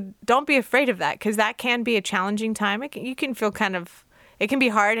 so don't be afraid of that, because that can be a challenging time. You can feel it can be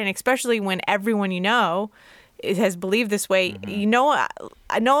hard, and especially when everyone you know has believed this way. Mm-hmm.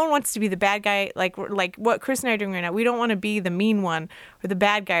 No one wants to be the bad guy, like what Chris and I are doing right now. We don't want to be the mean one or the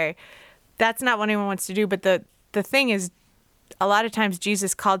bad guy. That's not what anyone wants to do. But the thing is, a lot of times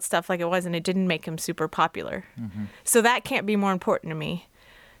Jesus called stuff like it was, and it didn't make him super popular. Mm-hmm. So that can't be more important to me.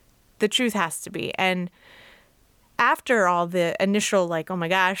 The truth has to be. And after all the initial, like, oh my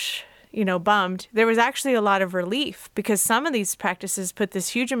gosh, bummed, there was actually a lot of relief, because some of these practices put this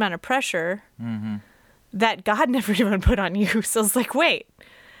huge amount of pressure that God never even put on you. So it's like, wait,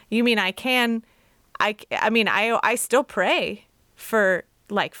 you mean I still pray for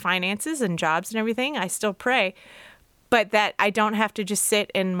like finances and jobs and everything. I still pray, but that I don't have to just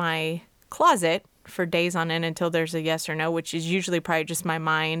sit in my closet for days on end until there's a yes or no, which is usually probably just my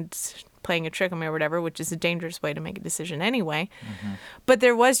mind playing a trick on me or whatever, which is a dangerous way to make a decision anyway. Mm-hmm. But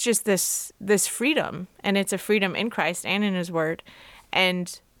there was just this freedom, and it's a freedom in Christ and in his word.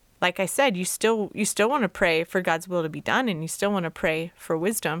 And like I said, you still want to pray for God's will to be done, and you still want to pray for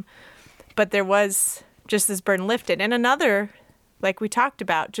wisdom. But there was just this burden lifted. And another, like we talked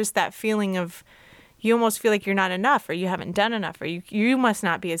about, just that feeling of you almost feel like you're not enough, or you haven't done enough, or you must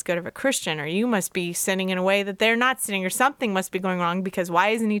not be as good of a Christian, or you must be sinning in a way that they're not sinning, or something must be going wrong, because why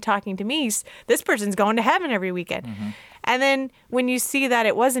isn't he talking to me? This person's going to heaven every weekend. Mm-hmm. And then when you see that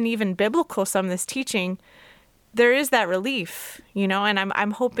it wasn't even biblical, some of this teaching, there is that relief, and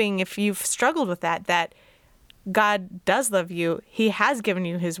I'm hoping if you've struggled with that God does love you. He has given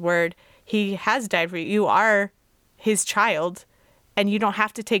you his word. He has died for you. You are his child. And you don't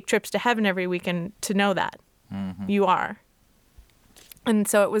have to take trips to heaven every weekend to know that. Mm-hmm. You are. And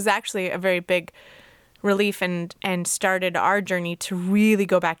so it was actually a very big relief and started our journey to really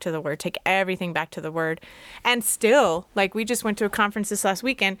go back to the word, take everything back to the word. And still, like we just went to a conference this last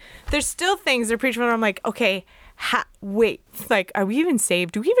weekend, there's still things they're preaching about. I'm like, okay, wait, like, are we even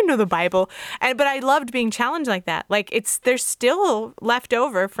saved? Do we even know the Bible? But I loved being challenged like that. Like there's still left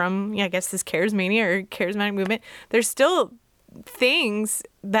over from, I guess, this Charismania or charismatic movement. There's still things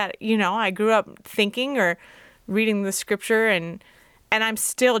that I grew up thinking or reading the scripture, and I'm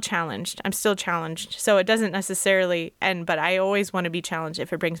still challenged. So it doesn't necessarily end, but I always want to be challenged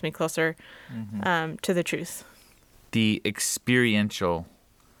if it brings me closer to the truth. The experiential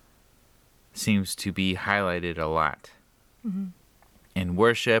seems to be highlighted a lot in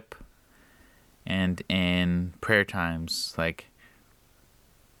worship and in prayer times. Like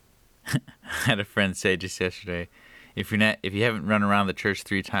I had a friend say just yesterday, if you haven't run around the church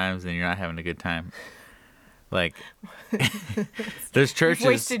 3 times, then you're not having a good time. Like, there's churches.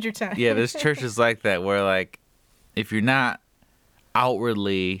 You've wasted your time. Yeah, there's churches like that where, like, if you're not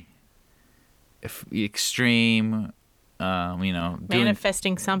outwardly extreme,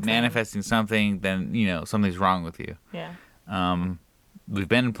 manifesting something, then something's wrong with you. Yeah. We've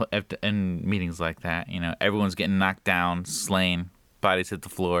been in meetings like that. Everyone's getting knocked down, slain, bodies hit the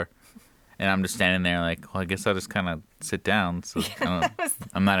floor. And I'm just standing there like, well, I guess I'll just kind of sit down. So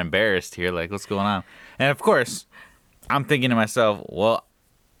I'm not embarrassed here. Like, what's going on? And, of course, I'm thinking to myself, well,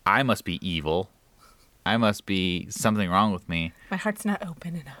 I must be evil. I must be something wrong with me. My heart's not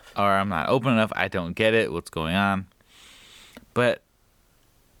open enough. Or I'm not open enough. I don't get it. What's going on? But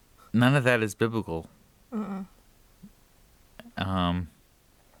none of that is biblical. So I'm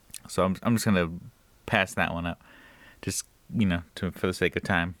just going to pass that one up. Just, for the sake of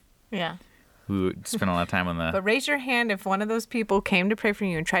time. Yeah. We would spend a lot of time on the... But raise your hand if one of those people came to pray for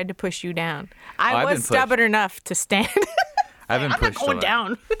you and tried to push you down. I was stubborn enough to stand. I've been pushed a lot.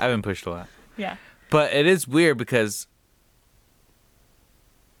 Down. I've been pushed a lot. Yeah. But it is weird because,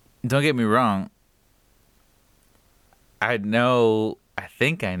 don't get me wrong, I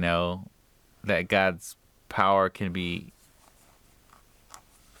think I know that God's power can be...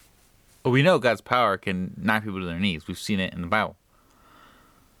 Well, we know God's power can knock people to their knees. We've seen it in the Bible.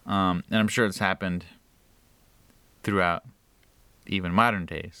 And I'm sure it's happened throughout even modern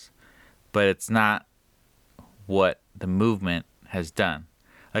days. But it's not what the movement has done.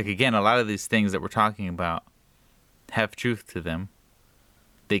 Like, again, a lot of these things that we're talking about have truth to them.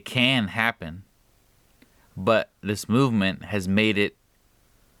 They can happen. But this movement has made it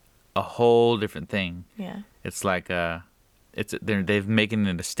a whole different thing. Yeah. It's like they've making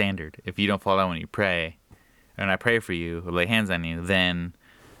it a standard. If you don't fall down when you pray, and I pray for you or lay hands on you, then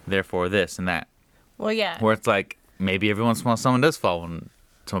therefore this and that. Well, yeah. Where it's like maybe every once in a while someone does fall when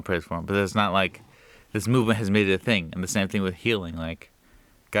someone prays for them, but it's not like this movement has made it a thing. And the same thing with healing. Like,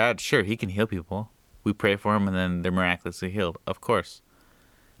 God, sure, he can heal people. We pray for them and then they're miraculously healed, of course.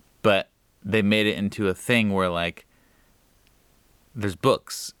 But they made it into a thing where, like, there's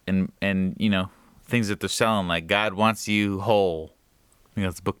books and things that they're selling, like God Wants You Whole. I think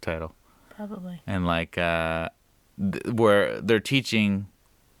that's the book title. Probably. And like where they're teaching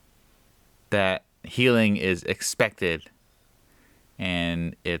that healing is expected,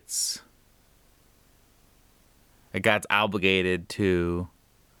 and it's like God's obligated to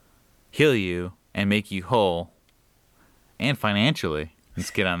heal you and make you whole, and financially. Let's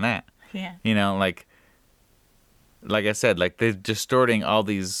get on that. Yeah. Like I said, like they're distorting all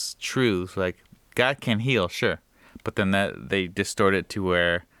these truths. Like, God can heal, sure, but then they distort it to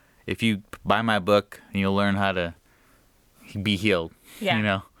where if you buy my book, you'll learn how to be healed. Yeah. You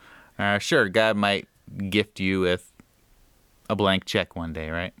know, sure, God might gift you with a blank check one day,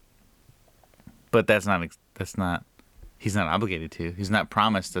 right? But that's not. He's not obligated to. He's not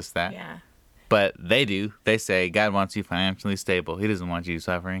promised us that. Yeah. But they do. They say God wants you financially stable. He doesn't want you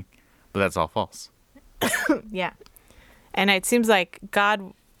suffering. But that's all false. Yeah. And it seems like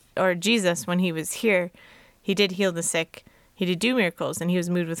God or Jesus, when he was here, he did heal the sick. He did do miracles, and he was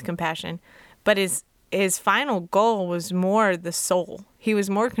moved with compassion. But his final goal was more the soul. He was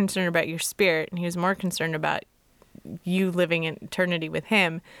more concerned about your spirit, and he was more concerned about you living in eternity with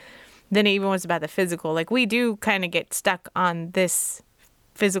him than it even was about the physical. Like, we do kind of get stuck on this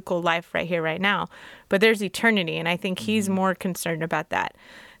physical life right here, right now. But there's eternity, and I think he's more concerned about that.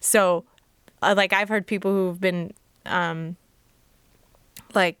 So, like, I've heard people who've been,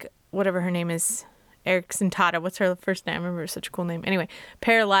 like, whatever her name is, Erickson Tata. What's her first name? I remember such a cool name. Anyway,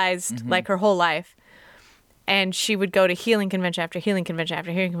 paralyzed like her whole life. And she would go to healing convention after healing convention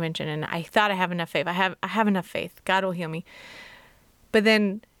after healing convention. And I thought, I have enough faith. I have enough faith. God will heal me. But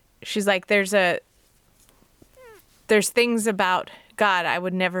then she's like, there's things about God I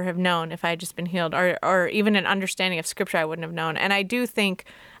would never have known if I had just been healed, or even an understanding of scripture I wouldn't have known. And I do think,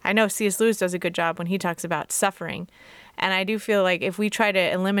 I know C.S. Lewis does a good job when he talks about suffering. And I do feel like if we try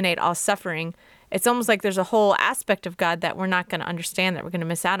to eliminate all suffering, it's almost like there's a whole aspect of God that we're not going to understand, that we're going to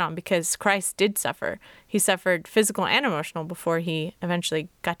miss out on, because Christ did suffer. He suffered physical and emotional before he eventually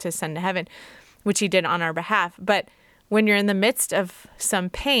got to ascend to heaven, which he did on our behalf. But when you're in the midst of some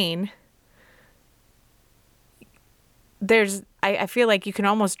pain, I feel like you can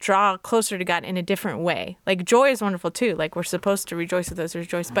almost draw closer to God in a different way. Like, joy is wonderful too. Like, we're supposed to rejoice with those who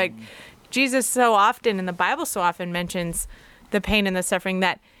rejoice. But Jesus so often, and the Bible so often mentions the pain and the suffering,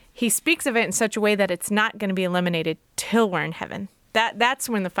 that he speaks of it in such a way that it's not going to be eliminated till we're in heaven. That's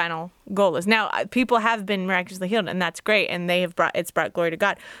when the final goal is. Now, people have been miraculously healed, and that's great, and it's brought glory to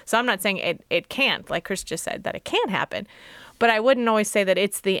God. So I'm not saying it can't, like Chris just said, that it can happen. But I wouldn't always say that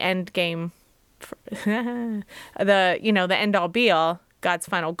it's the end game, the end all be all, God's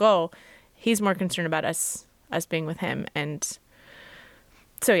final goal. He's more concerned about us being with him. And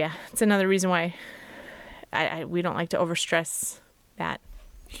so, yeah, it's another reason why we don't like to overstress that.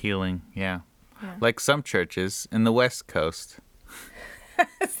 Healing, yeah. Like some churches in the West Coast.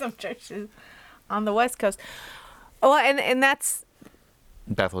 Some churches on the West Coast. Oh, and that's...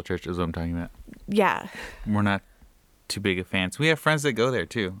 Bethel Church is what I'm talking about. Yeah. We're not too big of fans. We have friends that go there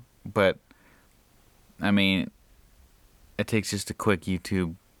too. But, I mean, it takes just a quick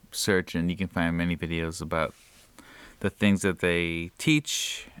YouTube search and you can find many videos about the things that they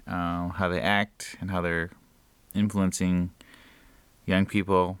teach, how they act, and how they're influencing young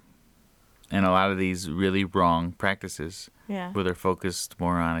people, and a lot of these really wrong practices. Yeah. Where they're focused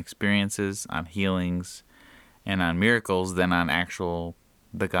more on experiences, on healings, and on miracles than on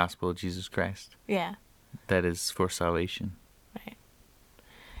the gospel of Jesus Christ. Yeah. That is for salvation. Right.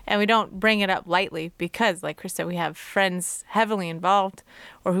 And we don't bring it up lightly because, like Chris said, we have friends heavily involved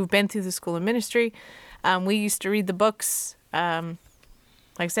or who've been through the school of ministry. We used to read the books. Like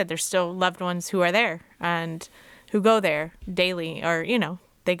I said, there's still loved ones who are there and who go there daily, or,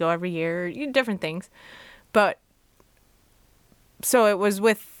 they go every year, different things. But so it was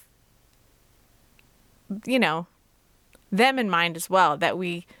with, them in mind as well, that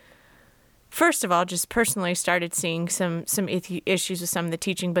we, first of all, just personally started seeing some issues with some of the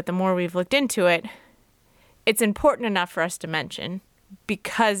teaching. But the more we've looked into it, it's important enough for us to mention,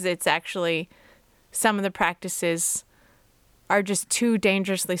 because it's actually, some of the practices are just too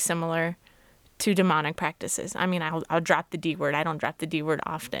dangerously similar to demonic practices. I mean, I'll drop the D word. I don't drop the D word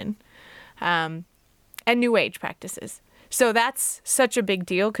often. And New Age practices. So that's such a big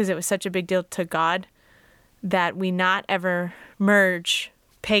deal, because it was such a big deal to God that we not ever merge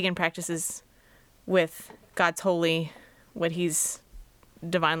pagan practices with God's holy, what he's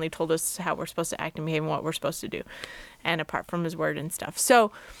divinely told us how we're supposed to act and behave and what we're supposed to do, and apart from his word and stuff.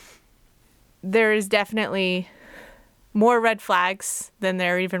 So there is definitely more red flags than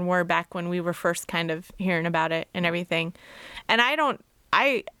there even were back when we were first kind of hearing about it and everything. And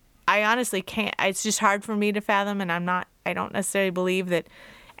I honestly can't, it's just hard for me to fathom, and I don't necessarily believe that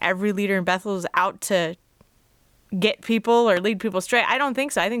every leader in Bethel is out to get people or lead people astray. I don't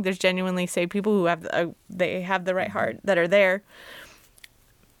think so. I think there's genuinely saved people who have they have the right heart that are there.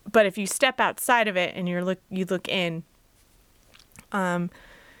 But if you step outside of it and you look in,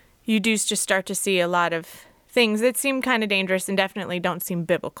 you do just start to see a lot of things that seem kind of dangerous and definitely don't seem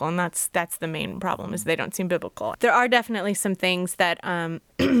biblical. And that's the main problem, is they don't seem biblical. There are definitely some things that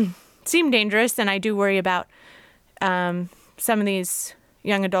seem dangerous, and I do worry about some of these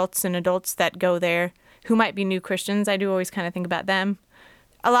young adults and adults that go there who might be new Christians. I do always kind of think about them.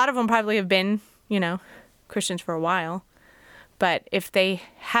 A lot of them probably have been, Christians for a while. But if they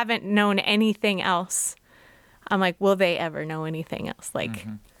haven't known anything else, I'm like, will they ever know anything else? Like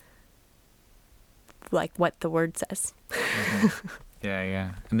what the word says.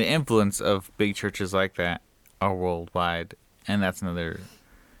 Yeah. And the influence of big churches like that are worldwide. And that's another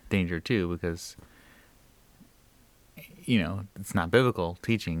danger, too, because, it's not biblical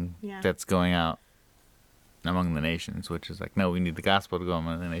teaching that's going out among the nations, which is like, no, we need the gospel to go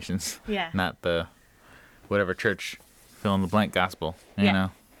among the nations. Yeah. Not the whatever church fill in the blank gospel, you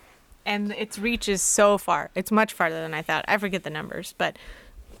know? And its reach is so far. It's much farther than I thought. I forget the numbers, but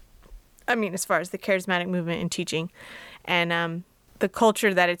I mean, as far as the charismatic movement and teaching and the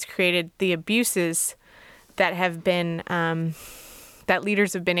culture that it's created, the abuses that have been, that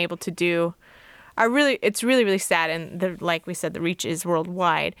leaders have been able to do it's really, really sad. And like we said, the reach is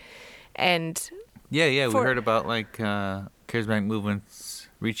worldwide. And we heard about like charismatic movements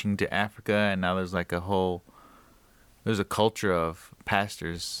reaching to Africa, and now there's like there's a culture of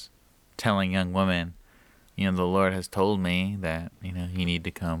pastors telling young women, the Lord has told me that, you need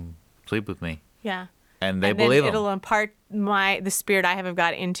to come sleep with me. Yeah. And they believe it'll impart the spirit I have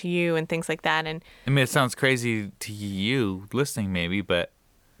got into you and things like that. And I mean, it sounds crazy to you listening maybe, but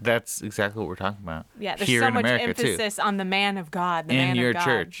that's exactly what we're talking about. Yeah, there's here so in much America emphasis on the man of God, the in man your of God.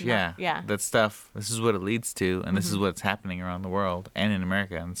 church. Yeah. That stuff, this is what it leads to, and this is what's happening around the world and in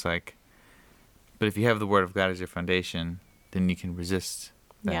America. And it's like, but if you have the Word of God as your foundation, then you can resist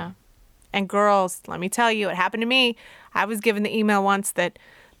that. Yeah. And girls, let me tell you, it happened to me. I was given the email once that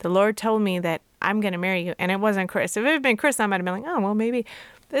the Lord told me that I'm going to marry you. And it wasn't Chris. If it had been Chris, I might have been like, oh, well, maybe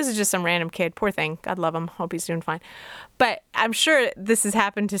this is just some random kid. Poor thing. God love him. Hope he's doing fine. But I'm sure this has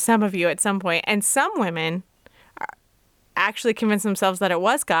happened to some of you at some point. And some women actually convinced themselves that it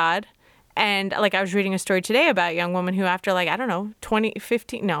was God. And like I was reading a story today about a young woman who after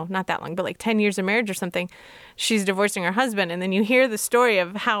 15, no, not that long, but like 10 years of marriage or something, she's divorcing her husband. And then you hear the story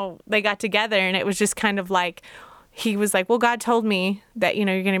of how they got together. And it was just kind of like, he was like, well, God told me that, you're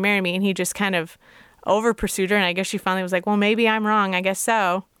going to marry me. And he just kind of over pursued her. And I guess she finally was like, well, maybe I'm wrong. I guess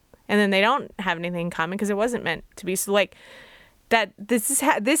so. And then they don't have anything in common because it wasn't meant to be. So like that, this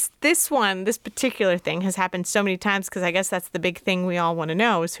particular thing has happened so many times because I guess that's the big thing we all want to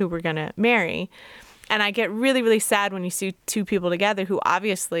know is who we're going to marry. And I get really, really sad when you see two people together who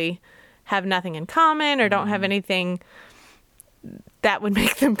obviously have nothing in common or don't have anything that would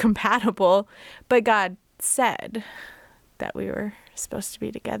make them compatible. But God said that we were supposed to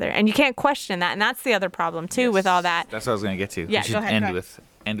be together, and you can't question that. And that's the other problem too with all that. That's what I was going to get to. Yeah, we should go ahead,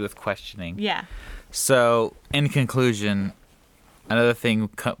 end with questioning. Yeah. So, in conclusion, another thing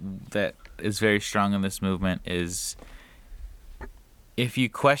that is very strong in this movement is if you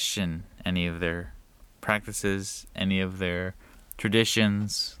question any of their practices, any of their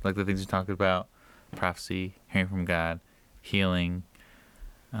traditions, like the things we talked about, prophecy, hearing from God, healing,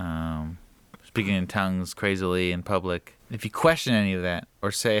 speaking in tongues crazily in public. If you question any of that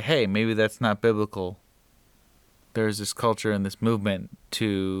or say, hey, maybe that's not biblical, there's this culture and this movement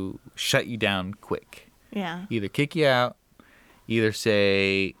to shut you down quick. Yeah. Either kick you out, either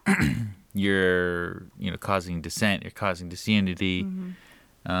say you're causing dissent, you're causing disunity,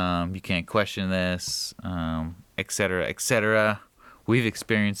 you can't question this, et cetera, et cetera. We've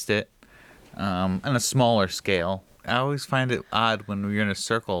experienced it on a smaller scale. I always find it odd when you're in a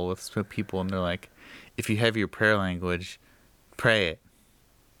circle with people and they're like, if you have your prayer language, pray it.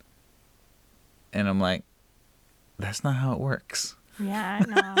 And I'm like, that's not how it works. Yeah,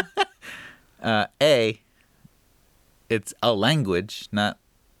 I know. It's a language, not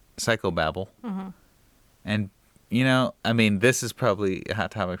psychobabble. And, this is probably a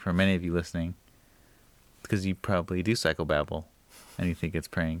hot topic for many of you listening because you probably do psychobabble and you think it's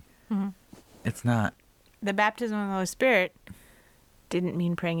praying. It's not. The baptism of the Holy Spirit didn't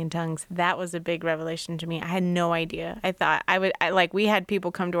mean praying in tongues. That was a big revelation to me. I had no idea. I thought we had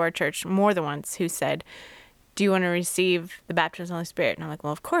people come to our church more than once who said, do you want to receive the baptism of the Holy Spirit? And I'm like,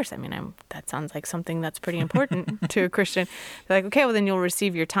 well, of course. I mean, that sounds like something that's pretty important to a Christian. They're like, okay, well, then you'll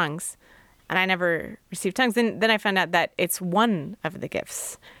receive your tongues. And I never received tongues. Then I found out that it's one of the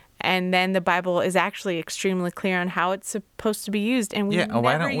gifts. And then the Bible is actually extremely clear on how it's supposed to be used. And we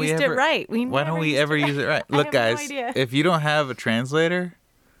never used it right. Why don't we ever use it right? Look, guys, if you don't have a translator,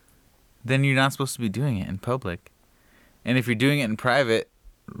 then you're not supposed to be doing it in public. And if you're doing it in private,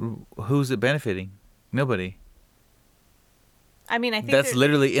 who's it benefiting? Nobody. I mean, I think that's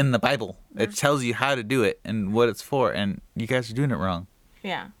literally in the Bible. It tells you how to do it and what it's for, and you guys are doing it wrong.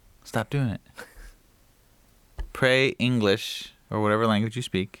 Yeah. Stop doing it. Pray English or whatever language you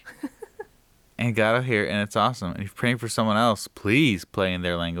speak. And God will hear, and it's awesome. And if you're praying for someone else, please pray in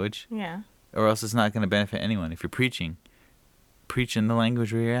their language. Yeah. Or else it's not going to benefit anyone. If you're preaching, preach in the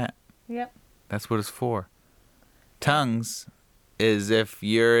language where you're at. Yep. That's what it's for. Tongues is if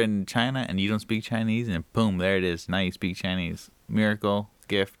you're in China and you don't speak Chinese, and boom, there it is. Now you speak Chinese. Miracle,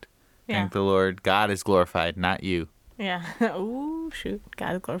 gift. Yeah. Thank the Lord. God is glorified, not you. Yeah. Ooh, shoot.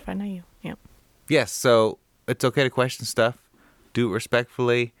 God is glorified, not you. Yep. Yes, so it's okay to question stuff. Do it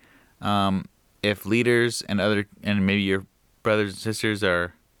respectfully. If leaders and maybe your brothers and sisters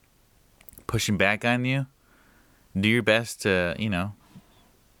are pushing back on you, do your best to,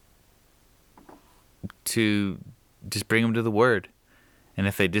 to just bring them to the Word. And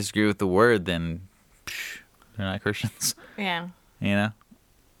if they disagree with the Word, then they're not Christians. Yeah.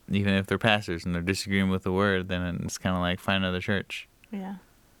 Even if they're pastors and they're disagreeing with the Word, then it's kind of like find another church. Yeah.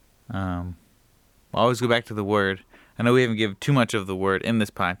 Always go back to the Word. I know we haven't given too much of the Word in this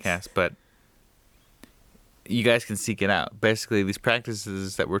podcast, but you guys can seek it out. Basically, these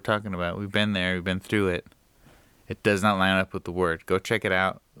practices that we're talking about, we've been there, we've been through it. It does not line up with the Word. Go check it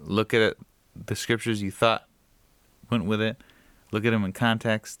out. Look at it, the scriptures you thought went with it. Look at them in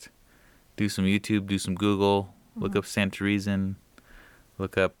context. Do some YouTube, do some Google. Look up Stand to Reason.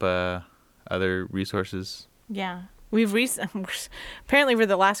 Look up other resources. Yeah. Apparently we're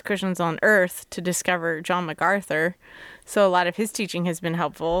the last Christians on earth to discover John MacArthur, so a lot of his teaching has been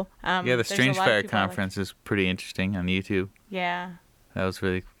helpful. The Strange Fire Conference is pretty interesting on YouTube. Yeah. That was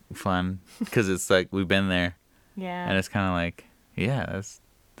really fun because it's like we've been there. Yeah. And it's kind of like, yeah,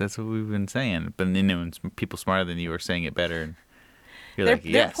 that's what we've been saying. But when people smarter than you are saying it better, and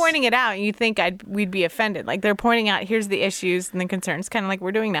they're pointing it out, and you think we'd be offended. Like they're pointing out, here's the issues and the concerns, kind of like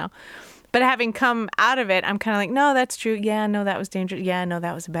we're doing now. But having come out of it, I'm kind of like, no, that's true. Yeah, no, that was dangerous. Yeah, no,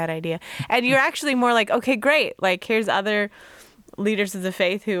 that was a bad idea. And you're actually more like, okay, great. Like, here's other leaders of the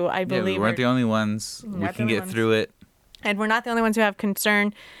faith who I believe we weren't the only ones. We can get through it. And we're not the only ones who have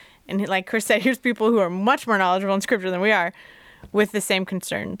concern. And like Chris said, here's people who are much more knowledgeable in Scripture than we are with the same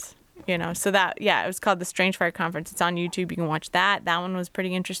concerns. So that, it was called the Strange Fire Conference. It's on YouTube. You can watch that. That one was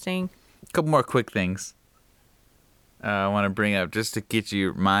pretty interesting. A couple more quick things I want to bring up just to get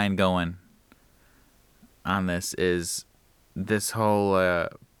your mind going on this is this whole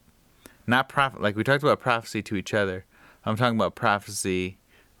like we talked about prophecy to each other. I'm talking about prophecy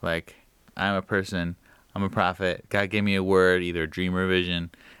like I'm a person, I'm a prophet. God gave me a word, either a dream or a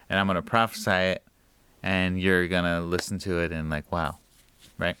vision, and I'm going to prophesy it, and you're going to listen to it and like, wow,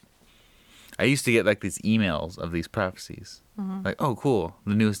 right? I used to get like these emails of these prophecies. Like, oh, cool,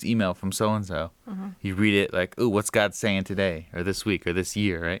 the newest email from so-and-so. You read it like, ooh, what's God saying today or this week or this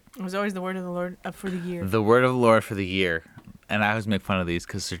year, right? It was always the word of the Lord for the year. The word of the Lord for the year. And I always make fun of these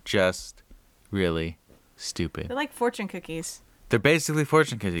because they're just really stupid. They're like fortune cookies. They're basically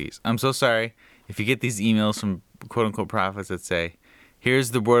fortune cookies. I'm so sorry if you get these emails from quote-unquote prophets that say,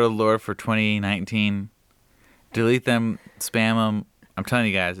 here's the word of the Lord for 2019. Delete them, spam them. I'm telling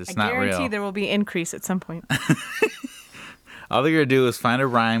you guys, it's not real. I guarantee there will be increase at some point. All they're going to do is find a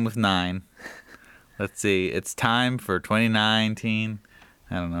rhyme with 9. Let's see. It's time for 2019.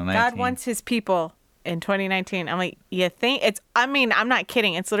 I don't know, 19. God wants his people in 2019. I'm like, you think it's, I'm not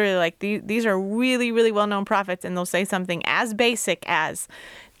kidding. It's literally like these are really, really well-known prophets, and they'll say something as basic as,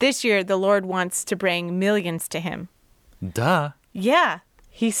 this year the Lord wants to bring millions to him. Duh. Yeah.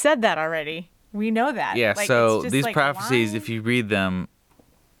 He said that already. We know that. Yeah, like, so these prophecies, if you read them,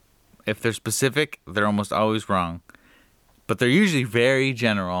 if they're specific, they're almost always wrong. But they're usually very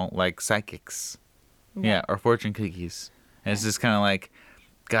general, like psychics. Yeah, or fortune cookies. And it's just kind of like,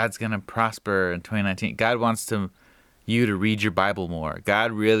 God's going to prosper in 2019. God wants you to read your Bible more.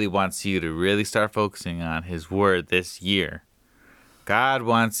 God really wants you to really start focusing on his word this year. God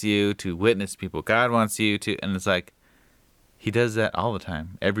wants you to witness people. God wants you to, and it's like, he does that all the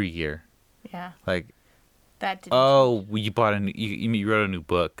time, every year. Yeah. Like, that didn't change. You bought you wrote a new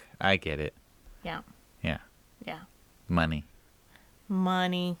book. I get it. Yeah. Yeah. Yeah. Money.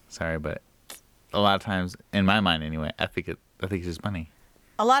 Sorry, but a lot of times, in my mind anyway, I think it's just money.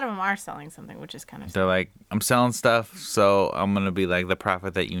 A lot of them are selling something, which is kind of. They're like, I'm selling stuff, so I'm gonna be like the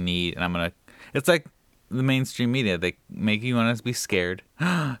prophet that you need, and it's like the mainstream media. They make you want to be scared.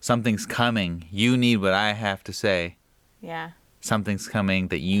 Something's coming. You need what I have to say. Yeah. Something's coming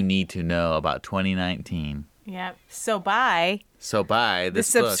that you need to know about 2019. Yeah. So buy the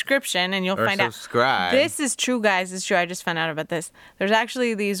subscription, and you'll find subscribe. out. This is true, guys. It's true. I just found out about this. There's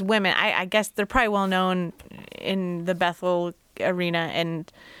actually these women. I guess they're probably well known in the Bethel arena,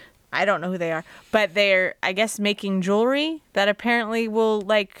 and I don't know who they are, but they're, I guess, making jewelry that apparently will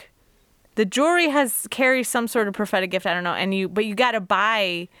like the jewelry carries some sort of prophetic gift. I don't know. But you got to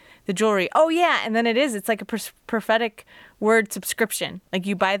buy the jewelry. Oh yeah. And then it's like a prophetic word subscription. Like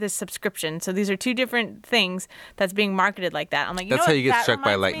you buy this subscription. So these are two different things that's being marketed like that. I'm like, that's how you get struck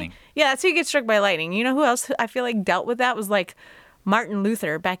by lightning. Yeah, that's how you get struck by lightning. You know who else I feel like dealt with that was like Martin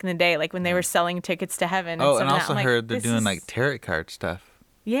Luther back in the day, like when they were selling tickets to heaven. And and also heard they're doing like tarot card stuff.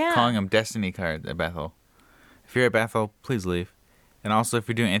 Yeah. Calling them destiny cards at Bethel. If you're at Bethel, please leave. And also if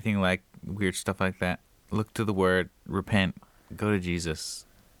you're doing anything like weird stuff like that, look to the word, repent, go to Jesus.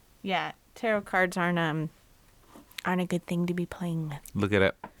 Yeah, tarot cards aren't a good thing to be playing with. Look it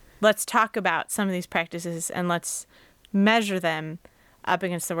up. Let's talk about some of these practices and let's measure them up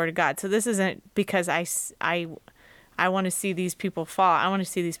against the Word of God. So this isn't because I want to see these people fall. I want to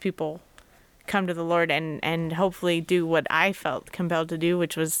see these people come to the Lord and hopefully do what I felt compelled to do,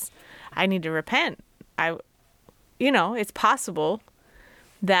 which was I need to repent. It's possible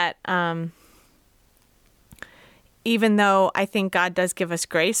that even though I think God does give us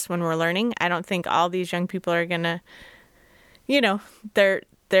grace when we're learning, I don't think all these young people are going to,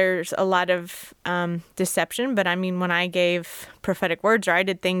 there's a lot of deception. But I mean, when I gave prophetic words or I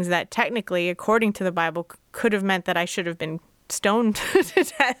did things that technically, according to the Bible, could have meant that I should have been stoned to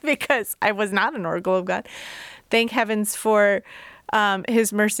death because I was not an oracle of God. Thank heavens for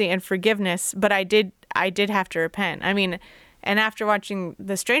his mercy and forgiveness. But I did have to repent. I mean, and after watching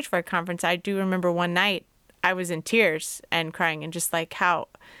the Strange Fire conference, I do remember one night I was in tears and crying and just like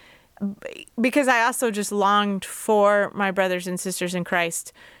because I also just longed for my brothers and sisters in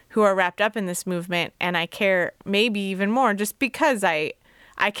Christ who are wrapped up in this movement. And I care maybe even more just because I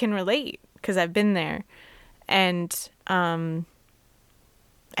can relate because I've been there. And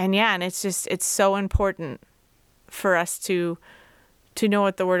it's so important for us to know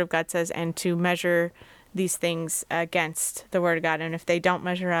what the Word of God says and to measure these things against the Word of God. And if they don't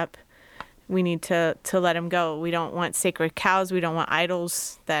measure up, we need to let them go. We don't want sacred cows. We don't want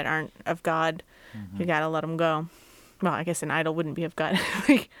idols that aren't of God. Mm-hmm. We got to let them go. Well, I guess an idol wouldn't be of God.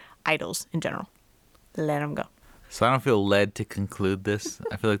 Idols in general. Let them go. So I don't feel led to conclude this.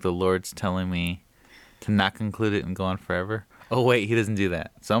 I feel like the Lord's telling me to not conclude it and go on forever. Oh, wait, he doesn't do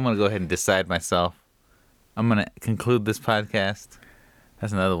that. So I'm going to go ahead and decide myself. I'm going to conclude this podcast.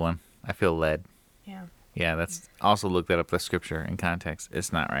 That's another one. I feel led. Yeah. Yeah, that's also look that up, the scripture in context.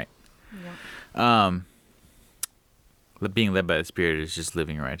 It's not right. Yeah. Being led by the Spirit is just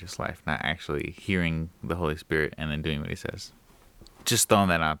living a righteous life, not actually hearing the Holy Spirit and then doing what he says. Just throwing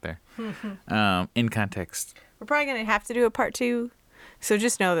that out there. In context. We're probably going to have to do a part 2. So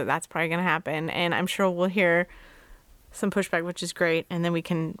just know that that's probably going to happen. And I'm sure we'll hear some pushback, which is great. And then we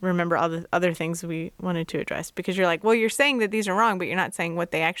can remember all the other things we wanted to address. Because you're like, well, you're saying that these are wrong, but you're not saying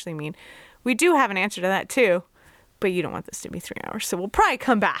what they actually mean. We do have an answer to that too. But you don't want this to be 3 hours. So we'll probably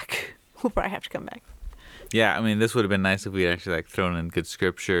come back. We'll probably have to come back. Yeah, I mean, this would have been nice if we had actually like thrown in good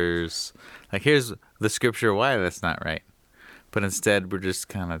scriptures. Like, here's the scripture why that's not right. But instead, we're just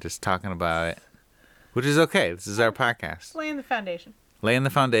kind of just talking about it, which is okay. This is our podcast. Laying the foundation. Laying the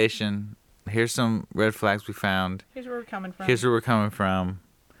foundation. Here's some red flags we found. Here's where we're coming from. Here's where we're coming from.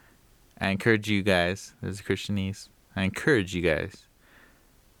 I encourage you guys, as a Christianese, I encourage you guys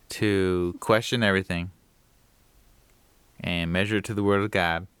to question everything and measure it to the Word of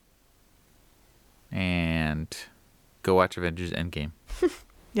God and go watch Avengers Endgame.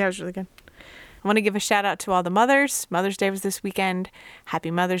 Yeah, it was really good. I want to give a shout out to all the mothers. Mother's Day was this weekend. Happy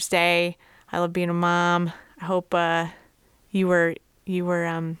Mother's Day. I love being a mom. I hope you were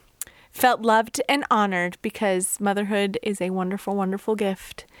felt loved and honored because motherhood is a wonderful, wonderful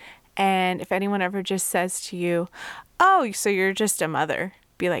gift. And if anyone ever just says to you, oh, so you're just a mother,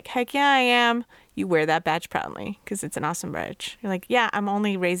 be like, heck yeah, I am. You wear that badge proudly because it's an awesome badge. You're like, yeah, I'm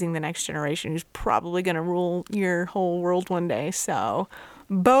only raising the next generation who's probably going to rule your whole world one day. So,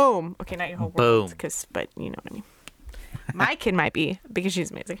 boom. Okay, not your whole world, but you know what I mean. My kid might be because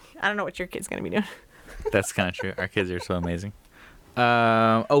she's amazing. I don't know what your kid's going to be doing. That's kind of true. Our kids are so amazing. We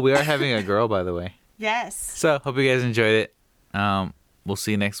are having a girl, by the way. Yes. So, hope you guys enjoyed it. We'll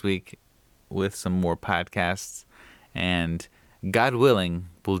see you next week with some more podcasts. And God willing,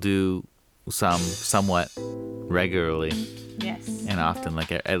 we'll do somewhat regularly. Yes. And often,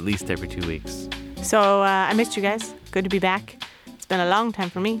 like at least every 2 weeks. So, I missed you guys. Good to be back. It's been a long time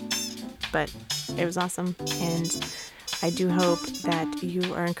for me, but it was awesome. And I do hope that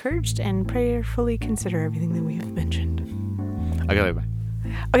you are encouraged and prayerfully consider everything that we have mentioned. Okay, bye.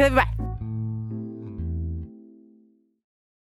 Okay, bye.